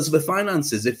well as the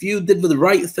finances. If you did the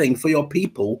right thing for your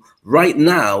people, right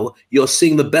now, you're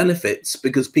seeing the benefits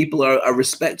because people are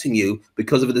respecting you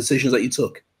because of the decisions that you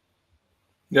took.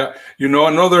 Yeah, you know,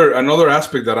 another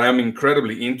aspect that I am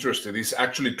incredibly interested is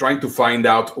actually trying to find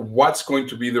out what's going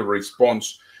to be the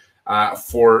response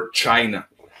for China.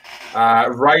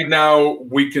 Right now,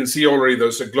 we can see already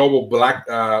there's a global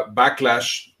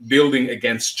backlash building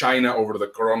against China over the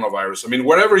coronavirus. I mean,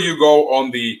 wherever you go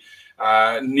on the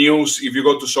news, if you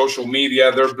go to social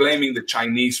media, they're blaming the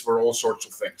Chinese for all sorts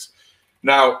of things.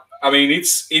 Now, I mean,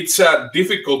 it's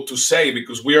difficult to say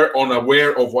because we are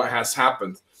unaware of what has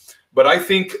happened. But I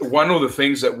think one of the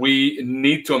things that we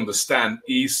need to understand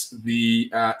is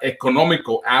the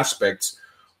economical aspects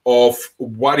of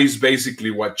what is basically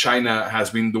what China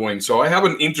has been doing. So I have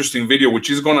an interesting video which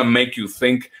is going to make you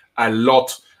think a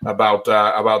lot about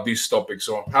this topic.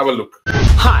 So have a look.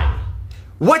 Hi.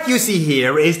 What you see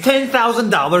here is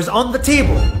 $10,000 on the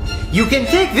table. You can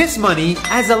take this money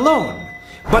as a loan,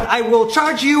 but I will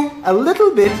charge you a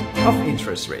little bit of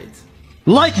interest rate.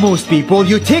 Like most people,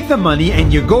 you take the money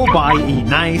and you go buy a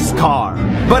nice car.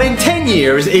 But in 10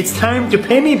 years, it's time to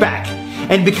pay me back.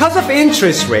 And because of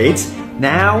interest rates,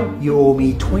 now you owe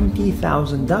me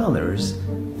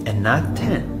 $20,000 and not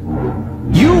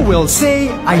 10. You will say,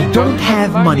 I don't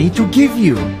have money to give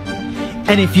you.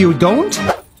 And if you don't,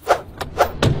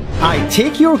 I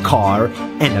take your car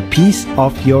and a piece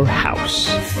of your house.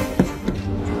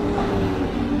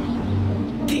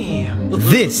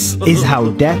 This is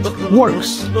how debt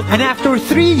works. And after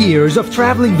 3 years of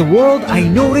traveling the world, I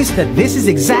noticed that this is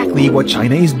exactly what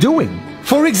China is doing.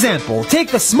 For example, take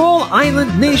the small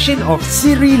island nation of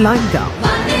Sri Lanka.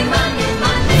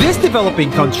 This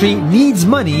developing country needs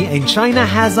money and China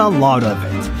has a lot of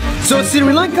it. So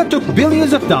Sri Lanka took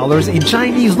billions of dollars in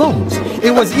Chinese loans.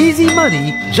 It was easy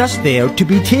money just there to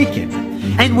be taken.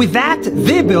 And with that,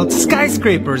 they built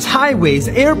skyscrapers, highways,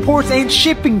 airports, and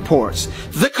shipping ports.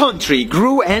 The country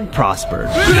grew and prospered.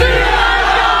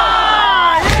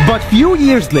 But few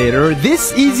years later,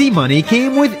 this easy money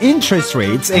came with interest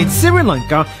rates, and Sri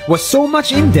Lanka was so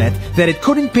much in debt that it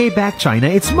couldn't pay back China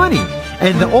its money.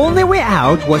 And the only way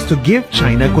out was to give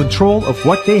China control of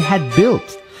what they had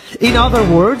built. In other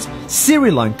words,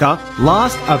 Sri Lanka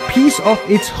lost a piece of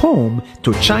its home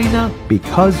to China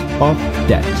because of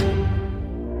debt.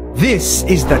 This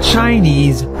is the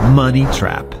Chinese money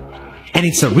trap. And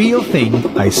it's a real thing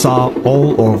I saw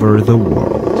all over the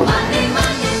world.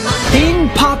 In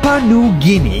Papua New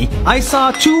Guinea, I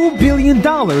saw $2 billion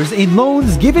in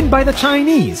loans given by the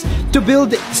Chinese to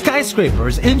build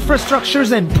skyscrapers,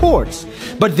 infrastructures, and ports.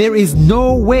 But there is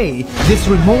no way this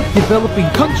remote developing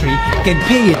country can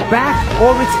pay it back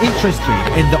or its interest rate.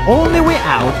 And the only way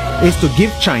out is to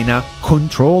give China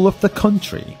control of the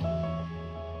country.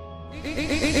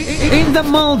 In the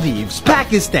Maldives,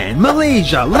 Pakistan,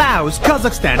 Malaysia, Laos,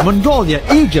 Kazakhstan, Mongolia,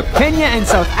 Egypt, Kenya, and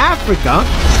South Africa,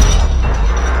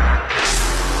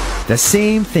 the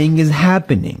same thing is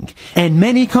happening, and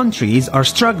many countries are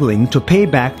struggling to pay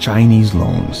back Chinese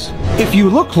loans. If you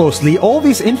look closely, all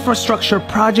these infrastructure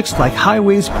projects like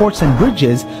highways, ports, and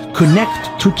bridges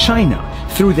connect to China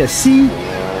through the sea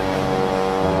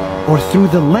or through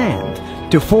the land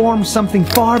to form something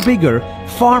far bigger,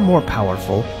 far more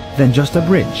powerful than just a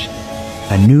bridge.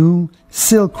 A new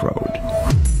Silk Road.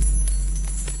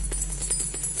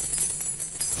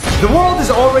 The world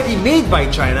is already made by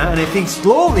China, and I think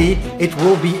slowly it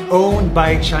will be owned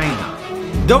by China.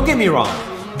 Don't get me wrong,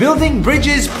 building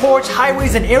bridges, ports,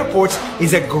 highways, and airports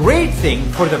is a great thing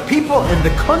for the people and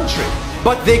the country,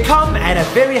 but they come at a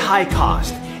very high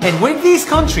cost. And when these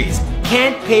countries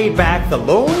can't pay back the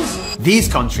loans, these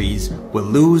countries will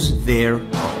lose their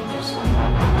homes.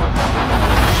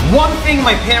 One thing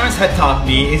my parents had taught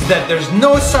me is that there's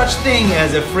no such thing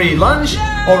as a free lunch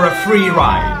or a free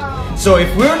ride. So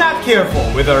if we're not careful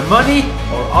with our money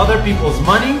or other people's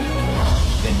money,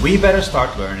 then we better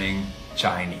start learning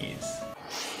Chinese.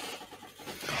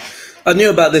 I knew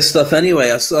about this stuff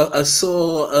anyway. I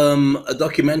saw a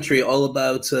documentary all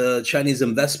about Chinese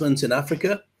investment in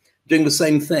Africa, doing the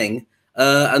same thing.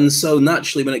 And so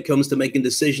naturally, when it comes to making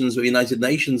decisions with the United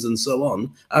Nations and so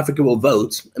on, Africa will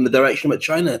vote in the direction that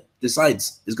China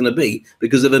decides is going to be,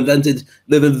 because they've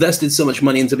invested so much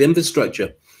money into the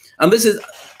infrastructure. And this is,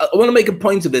 I want to make a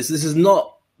point of this. This is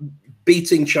not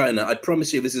beating China. I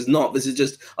promise you this is not. This is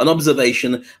just an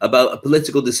observation about a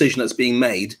political decision that's being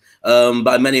made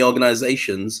by many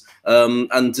organizations,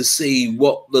 and to see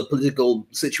what the political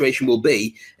situation will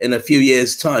be in a few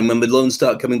years' time when the loans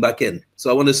start coming back in.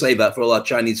 So I want to say that for all our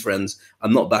Chinese friends.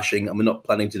 I'm not bashing, and we're not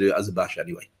planning to do it as a bash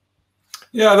anyway.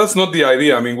 Yeah, that's not the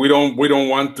idea. I mean, we don't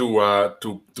want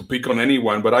to pick on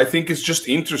anyone, but I think it's just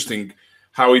interesting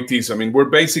how it is. I mean, we're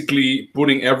basically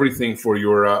putting everything for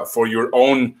your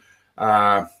own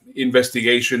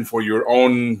investigation, for your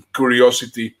own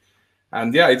curiosity,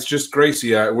 and yeah, it's just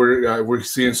crazy. We're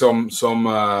seeing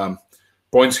some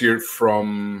points here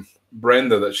from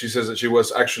Brenda that she says that she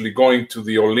was actually going to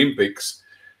the Olympics,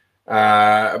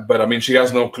 but I mean, she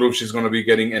has no clue if she's going to be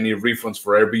getting any refunds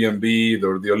for Airbnb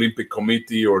or the Olympic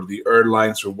Committee or the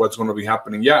airlines or what's going to be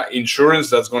happening. Yeah, insurance,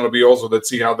 that's going to be also, let's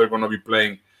see how they're going to be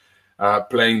playing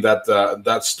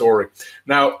that story.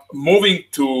 Now, moving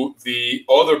to the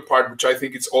other part, which I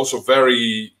think is also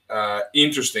very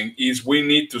interesting, is we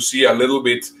need to see a little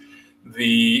bit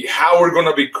how we're going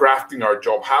to be crafting our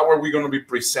job. How are we going to be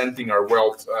presenting our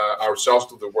wealth, ourselves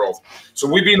to the world? So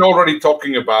we've been already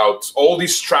talking about all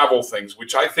these travel things,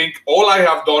 which I think all I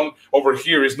have done over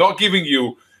here is not giving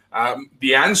you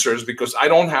the answers, because I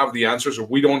don't have the answers, or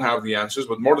we don't have the answers,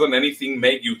 but more than anything,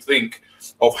 make you think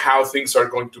of how things are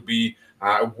going to be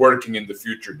working in the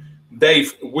future.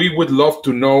 Dave, we would love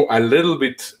to know a little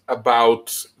bit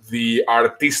about the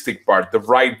artistic part, the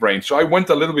right brain. So I went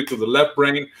a little bit to the left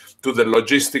brain, to the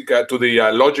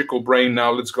logical brain.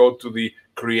 Now let's go to the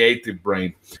creative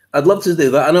brain. I'd love to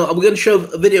do that. I know we're going to show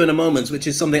a video in a moment, which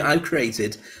is something I've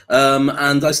created.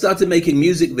 And I started making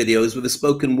music videos with a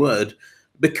spoken word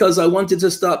because I wanted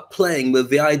to start playing with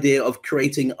the idea of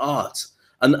creating art.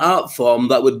 an art form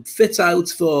that would fit out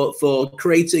for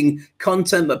creating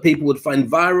content that people would find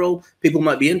viral, people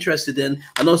might be interested in,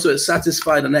 and also it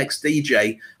satisfied an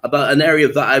ex-DJ about an area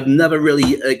that I've never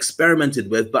really experimented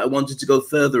with, but I wanted to go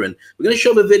further in. We're going to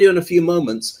show the video in a few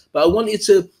moments, but I want you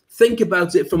to think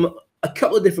about it from a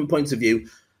couple of different points of view.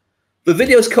 The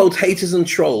video is called Haters and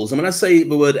Trolls, and when I say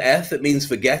the word F, it means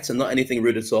forget and not anything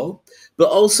rude at all. But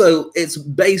also, it's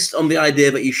based on the idea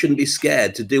that you shouldn't be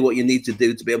scared to do what you need to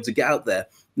do to be able to get out there.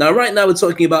 Now, right now, we're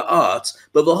talking about art,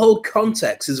 but the whole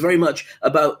context is very much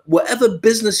about whatever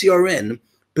business you're in,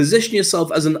 position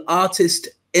yourself as an artist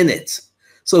in it.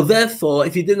 So therefore,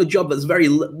 if you're doing a job that's very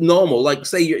normal, like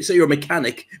say you're a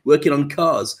mechanic working on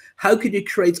cars, how could you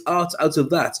create art out of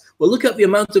that? Well, look at the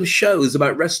amount of shows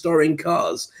about restoring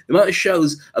cars, the amount of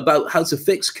shows about how to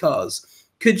fix cars.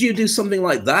 Could you do something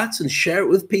like that and share it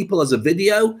with people as a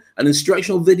video, an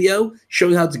instructional video,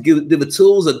 showing how to do the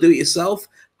tools or do it yourself?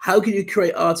 How can you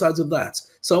create art out of that?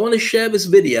 So I want to share this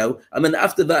video, and then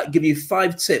after that, give you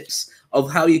 5 tips of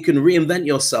how you can reinvent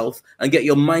yourself and get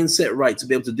your mindset right to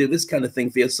be able to do this kind of thing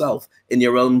for yourself in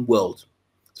your own world.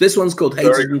 So this one's called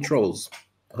Haters and Trolls.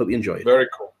 I hope you enjoy it. Very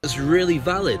cool. It's really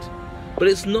valid, but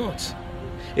it's not.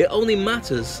 It only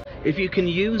matters if you can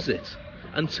use it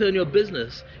and turn your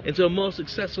business into a more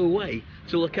successful way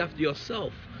to look after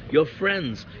yourself, your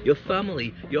friends, your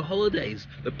family, your holidays,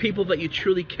 the people that you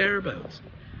truly care about.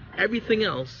 Everything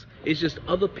else is just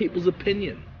other people's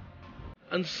opinion.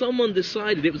 And someone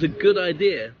decided it was a good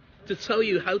idea to tell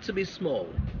you how to be small.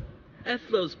 F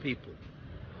those people.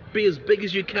 Be as big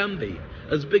as you can be,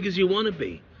 as big as you want to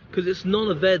be, because it's none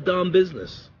of their darn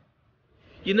business.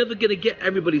 You're never going to get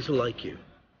everybody to like you.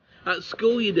 At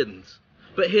school you didn't.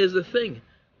 But here's the thing.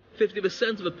 50%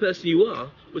 of the person you are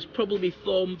was probably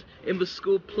formed in the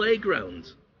school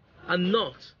playground and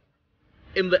not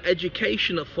in the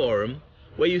educational forum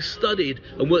where you studied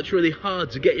and worked really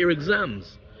hard to get your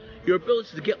exams. Your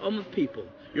ability to get on with people,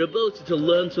 your ability to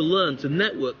learn, to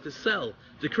network, to sell,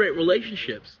 to create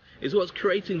relationships is what's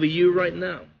creating the you right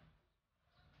now.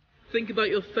 Think about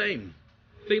your fame.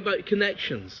 Think about your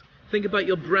connections. Think about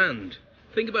your brand.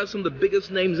 Think about some of the biggest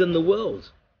names in the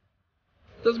world.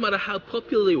 Doesn't matter how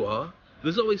popular you are,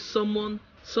 there's always someone,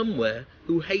 somewhere,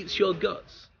 who hates your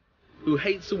guts, who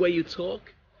hates the way you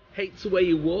talk, hates the way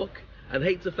you walk, and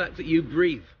hates the fact that you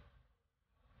breathe.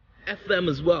 F them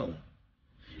as well.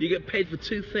 You get paid for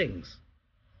 2 things.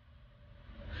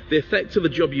 The effect of the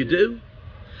job you do,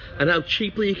 and how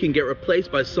cheaply you can get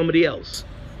replaced by somebody else.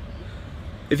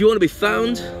 If you want to be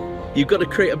found, you've got to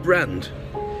create a brand.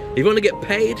 If you want to get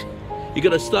paid, you've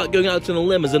got to start going out on a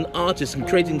limb as an artist and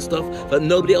creating stuff that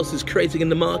nobody else is creating in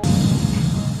the market.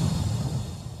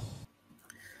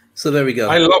 So there we go.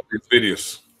 I love these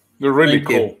videos. They're really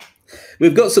cool.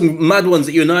 We've got some mad ones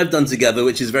that you and I have done together,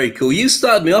 which is very cool. You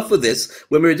started me off with this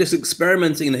when we were just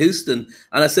experimenting in Houston,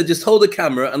 and I said, just hold the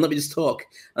camera and let me just talk.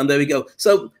 And there we go.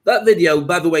 So that video,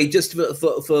 by the way, just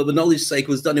for the knowledge's sake,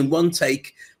 was done in 1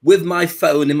 take with my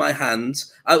phone in my hand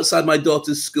outside my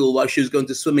daughter's school while she was going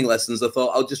to swimming lessons. I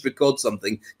thought I'll just record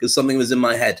something because something was in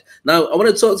my head. Now, I want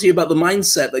to talk to you about the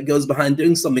mindset that goes behind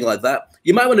doing something like that.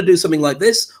 You might want to do something like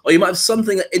this, or you might have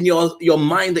something in your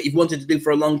mind that you've wanted to do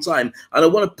for a long time, and I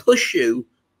want to push you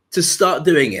to start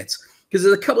doing it. Because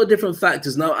there's a couple of different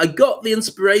factors. Now, I got the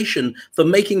inspiration for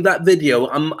making that video.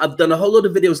 I've done a whole lot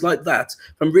of videos like that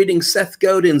from reading Seth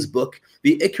Godin's book,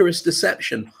 The Icarus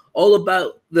Deception, all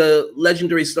about the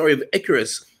legendary story of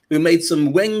Icarus, who made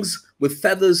some wings with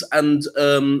feathers and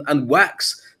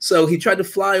wax. So he tried to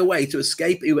fly away to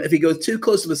escape. If he goes too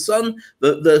close to the sun,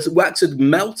 the wax would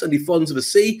melt and he falls into the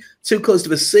sea. Too close to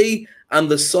the sea, and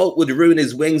the salt would ruin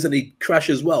his wings and he'd crash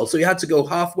as well. So he had to go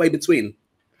halfway between.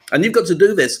 And you've got to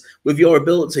do this with your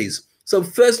abilities. So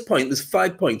first point, there's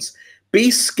 5 points. Be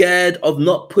scared of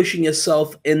not pushing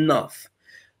yourself enough.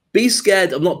 Be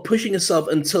scared of not pushing yourself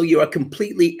until you are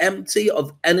completely empty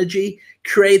of energy,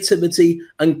 creativity,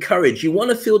 and courage. You want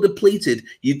to feel depleted.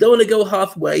 You don't want to go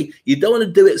halfway. You don't want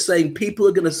to do it saying people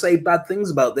are going to say bad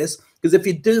things about this, because if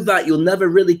you do that, you'll never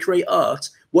really create art.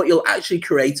 What you'll actually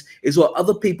create is what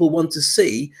other people want to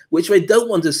see, which they don't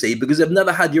want to see because they've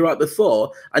never had your art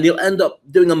before, and you'll end up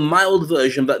doing a mild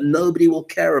version that nobody will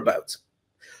care about.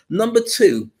 Number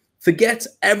 2, forget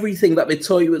everything that they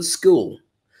taught you at school.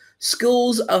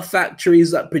 Schools are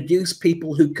factories that produce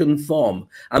people who conform,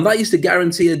 and that used to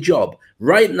guarantee a job.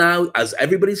 Right now, as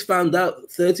everybody's found out,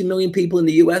 30 million people in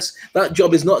the US, that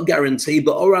job is not guaranteed,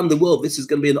 but all around the world, this is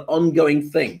going to be an ongoing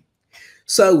thing.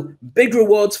 So big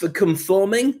rewards for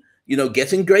conforming, you know,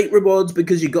 getting great rewards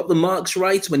because you got the marks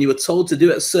right when you were told to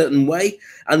do it a certain way,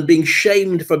 and being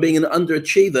shamed for being an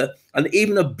underachiever, and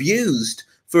even abused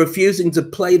for refusing to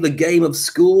play the game of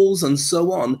schools and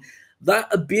so on. That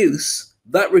abuse,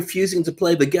 that refusing to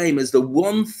play the game is the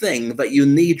one thing that you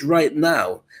need right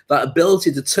now. That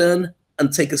ability to turn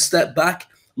and take a step back,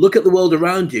 look at the world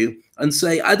around you and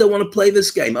say, I don't want to play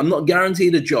this game. I'm not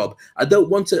guaranteed a job. I don't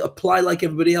want to apply like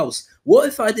everybody else. What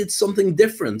if I did something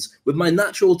different with my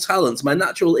natural talents, my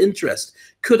natural interest?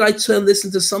 Could I turn this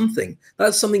into something?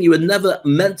 That's something you were never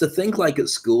meant to think like at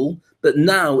school, but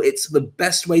now it's the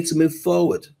best way to move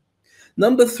forward.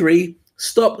 Number 3,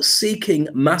 stop seeking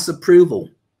mass approval.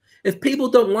 If people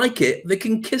don't like it, they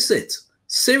can kiss it.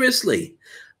 Seriously.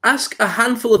 Ask a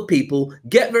handful of people,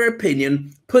 get their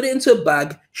opinion, put it into a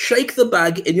bag, shake the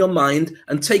bag in your mind,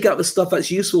 and take out the stuff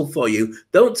that's useful for you.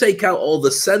 Don't take out all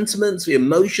the sentiments, the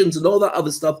emotions, and all that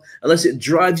other stuff unless it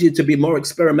drives you to be more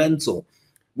experimental.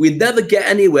 We never get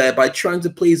anywhere by trying to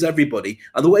please everybody.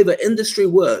 And the way the industry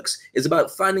works is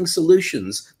about finding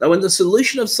solutions. Now, when the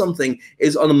solution of something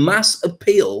is on a mass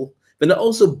appeal, then it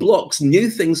also blocks new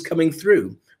things coming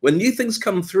through. When new things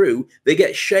come through, they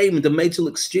get shamed and made to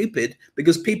look stupid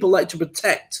because people like to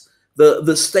protect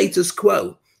the status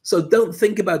quo. So don't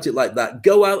think about it like that.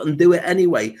 Go out and do it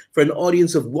anyway for an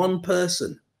audience of one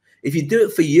person. If you do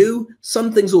it for you,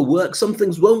 some things will work, some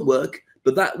things won't work,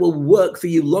 but that will work for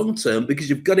you long term because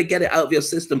you've got to get it out of your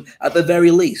system at the very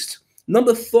least.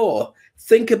 Number 4,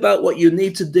 think about what you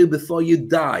need to do before you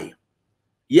die.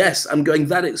 Yes, I'm going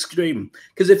that extreme.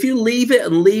 Because if you leave it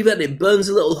and it burns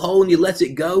a little hole and you let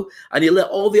it go and you let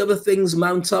all the other things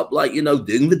mount up, like, you know,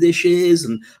 doing the dishes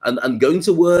and going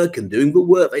to work and doing the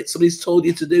work that somebody's told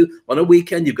you to do on a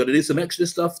weekend, you've got to do some extra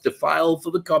stuff to file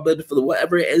for the cupboard, for the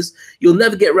whatever it is, you'll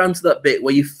never get around to that bit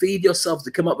where you feed yourself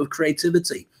to come up with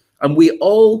creativity. And we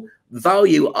all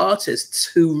value artists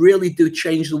who really do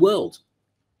change the world.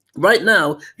 Right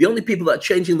now, the only people that are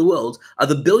changing the world are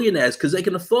the billionaires because they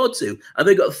can afford to. And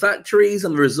they've got factories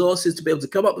and the resources to be able to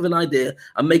come up with an idea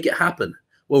and make it happen.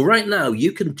 Well, right now,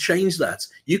 you can change that.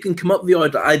 You can come up with your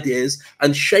ideas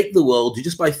and shake the world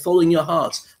just by following your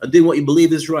heart and doing what you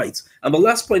believe is right. And the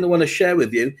last point I want to share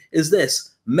with you is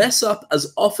this. Mess up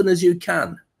as often as you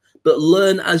can, but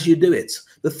learn as you do it.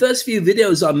 The first few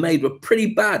videos I made were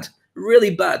pretty bad.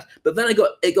 Really bad, but then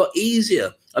it got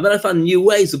easier, and then I found new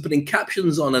ways of putting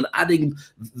captions on and adding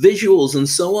visuals and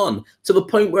so on, to the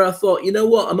point where I thought, you know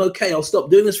what, I'm okay, I'll stop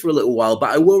doing this for a little while, but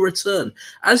I will return.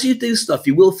 As you do stuff,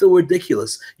 you will feel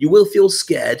ridiculous, you will feel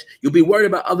scared, you'll be worried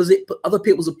about other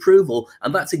people's approval,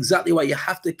 and that's exactly why you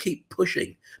have to keep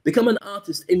pushing. Become an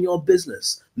artist in your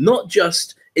business, not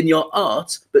just in your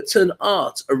art, but turn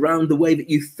art around the way that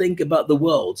you think about the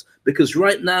world. Because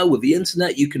right now, with the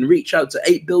internet, you can reach out to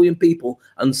 8 billion people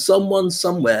and someone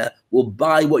somewhere will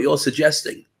buy what you're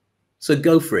suggesting. So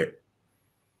go for it.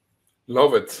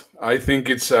 Love it. I think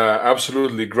it's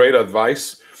absolutely great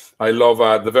advice. I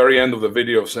love the very end of the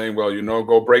video of saying, well, you know,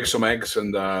 go break some eggs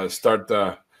and start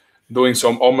doing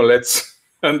some omelettes.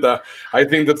 And I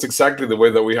think that's exactly the way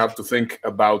that we have to think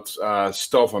about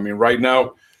stuff. I mean, right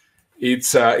now,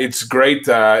 it's great.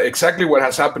 Exactly what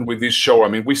has happened with this show. I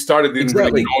mean, we started didn't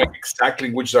really knowing exactly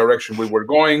in which direction we were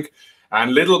going,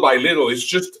 and little by little, it's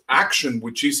just action,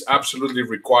 which is absolutely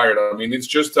required. I mean, it's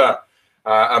just a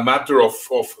matter of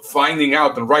finding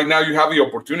out. And right now, you have the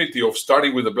opportunity of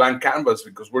starting with a blank canvas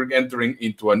because we're entering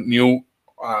into a new,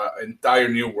 entire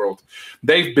new world.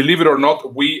 Dave, believe it or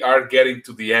not, we are getting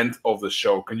to the end of the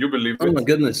show. Can you believe it? Oh my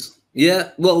goodness!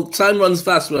 Yeah. Well, time runs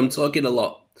fast when I'm talking a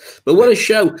lot. But what a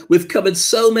show. We've covered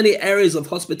so many areas of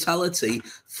hospitality,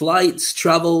 flights,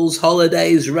 travels,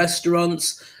 holidays,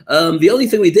 restaurants. The only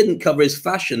thing we didn't cover is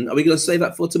fashion. Are we going to save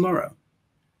that for tomorrow?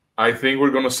 I think we're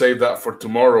going to save that for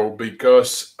tomorrow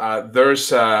because there's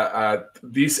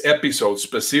this episode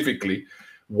specifically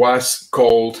was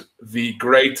called The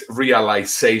Great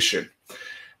Realization.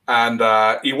 And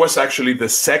it was actually the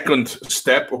second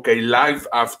step, okay, life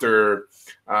after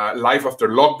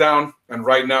lockdown. And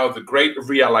right now, the great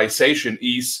realization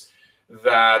is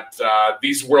that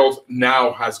this world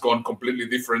now has gone completely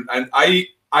different. And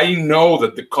I know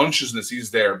that the consciousness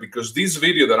is there because this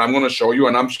video that I'm going to show you,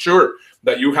 and I'm sure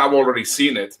that you have already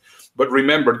seen it, but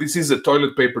remember, this is the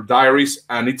Toilet Paper Diaries,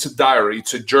 and it's a diary,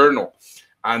 it's a journal.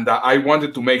 And I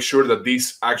wanted to make sure that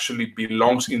this actually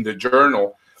belongs in the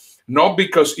journal, not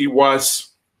because it was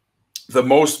the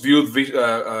most viewed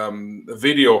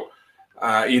video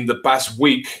in the past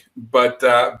week,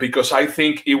 but because I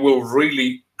think it will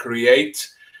really create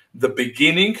the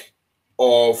beginning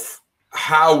of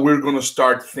how we're going to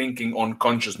start thinking on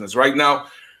consciousness. Right now,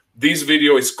 this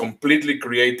video is completely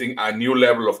creating a new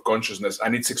level of consciousness,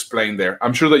 and it's explained there.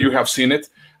 I'm sure that you have seen it,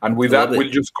 and with that, we'll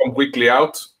just come quickly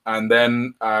out, and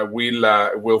then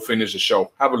we'll finish the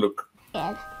show. Have a look.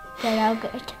 again. Then I'll go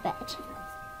to bed.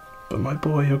 But my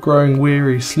boy, you're growing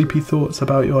weary, sleepy thoughts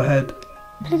about your head.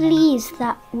 Please,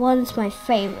 that one's my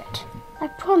favourite. I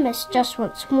promise just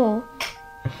once more.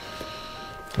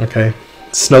 Okay,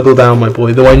 snuggle down, my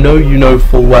boy, though I know you know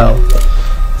full well.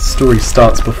 The story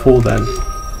starts before then,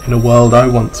 in a world I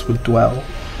once would dwell.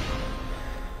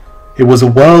 It was a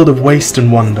world of waste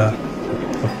and wonder,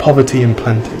 of poverty and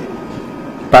plenty,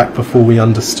 back before we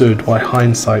understood why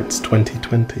hindsight's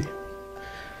 2020.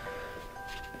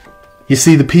 You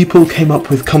see, the people came up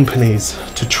with companies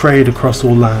to trade across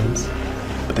all lands,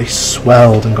 but they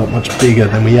swelled and got much bigger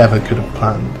than we ever could have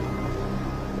planned.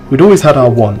 We'd always had our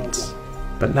wants,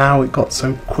 but now it got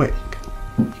so quick.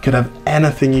 You could have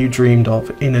anything you dreamed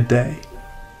of in a day,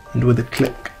 and with a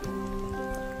click.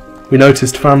 We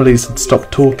noticed families had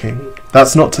stopped talking.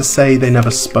 That's not to say they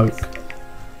never spoke,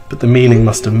 but the meaning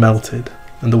must have melted,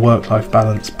 and the work-life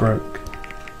balance broke.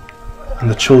 And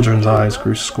the children's eyes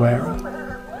grew squarer,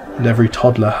 and every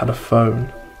toddler had a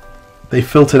phone. They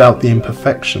filtered out the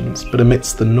imperfections, but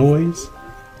amidst the noise,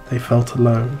 they felt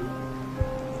alone.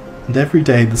 And every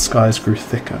day the skies grew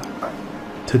thicker,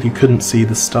 till you couldn't see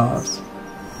the stars.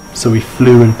 So we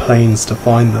flew in planes to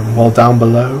find them, while down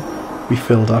below, we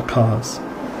filled our cars.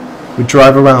 We'd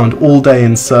drive around all day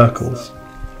in circles.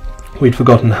 We'd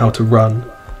forgotten how to run.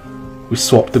 We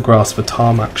swapped the grass for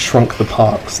tarmac, shrunk the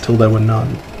parks till there were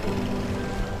none.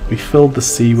 We filled the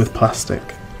sea with plastic,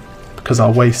 because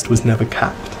our waste was never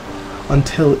capped,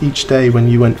 until each day when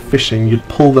you went fishing you'd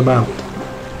pull them out,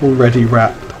 already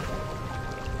wrapped.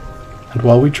 And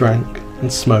while we drank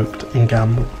and smoked and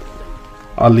gambled,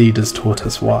 our leaders taught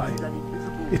us why.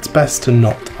 It's best to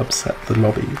not upset the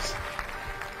lobbies,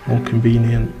 more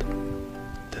convenient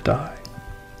to die.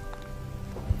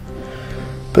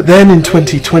 But then in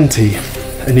 2020,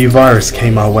 a new virus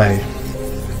came our way.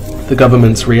 The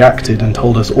governments reacted and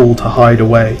told us all to hide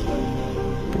away.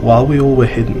 But while we all were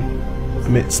hidden,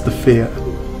 amidst the fear,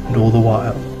 and all the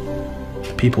while,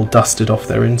 the people dusted off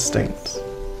their instincts.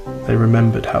 They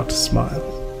remembered how to smile.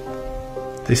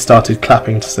 They started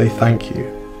clapping to say thank you,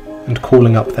 and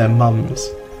calling up their mums.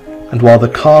 And while the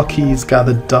car keys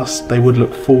gathered dust, they would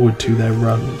look forward to their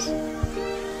runs.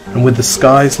 And with the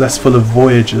skies less full of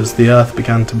voyagers, the earth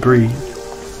began to breathe,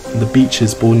 and the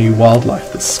beaches bore new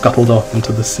wildlife that scuttled off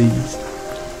into the seas.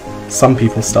 Some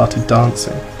people started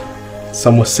dancing.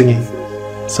 Some were singing,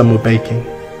 some were baking.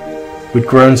 We'd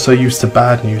grown so used to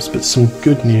bad news, but some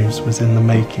good news was in the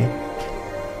making.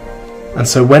 And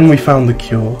so when we found the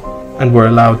cure, and were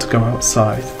allowed to go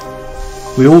outside,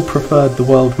 we all preferred the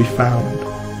world we found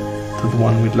to the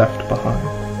one we'd left behind.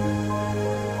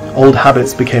 Old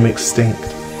habits became extinct,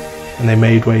 and they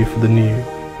made way for the new,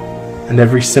 and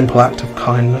every simple act of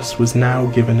kindness was now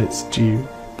given its due.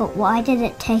 But why did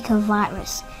it take a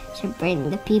virus to bring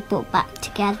the people back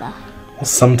together? Well,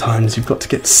 sometimes you've got to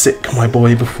get sick, my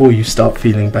boy, before you start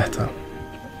feeling better.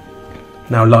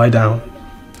 Now lie down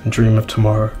and dream of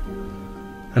tomorrow,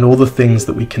 and all the things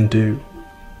that we can do.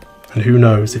 And who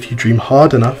knows, if you dream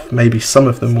hard enough, maybe some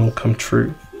of them will come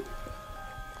true.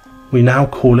 We now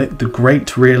call it the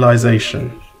Great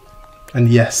Realization. And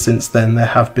yes, since then there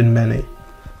have been many.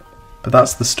 But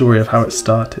that's the story of how it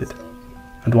started,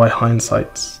 and why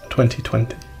hindsight's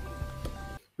 2020.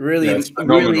 Really, Yeah,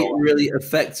 really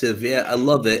effective. Yeah, I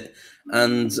love it.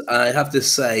 And I have to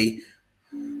say,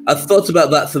 I've thought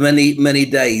about that for many, many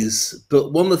days.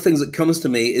 But one of the things that comes to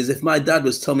me is if my dad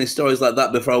was telling me stories like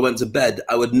that before I went to bed,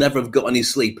 I would never have got any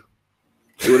sleep.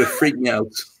 It would have freaked me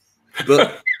out.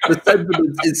 But the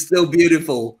sentiment is still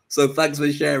beautiful. So thanks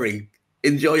for sharing.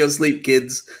 Enjoy your sleep,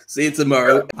 kids. See you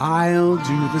tomorrow. I'll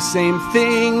do the same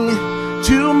thing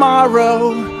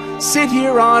tomorrow. Sit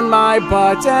here on my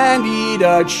butt and eat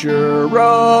a churro.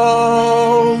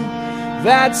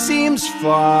 That seems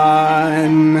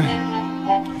fun.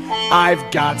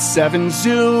 I've got 7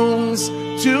 Zooms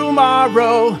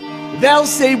tomorrow. They'll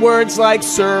say words like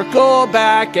circle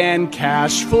back and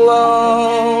cash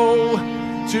flow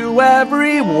to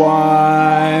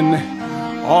everyone.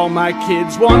 All my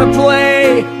kids wanna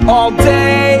play all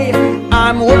day.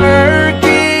 I'm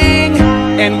working,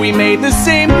 and we made the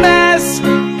same mess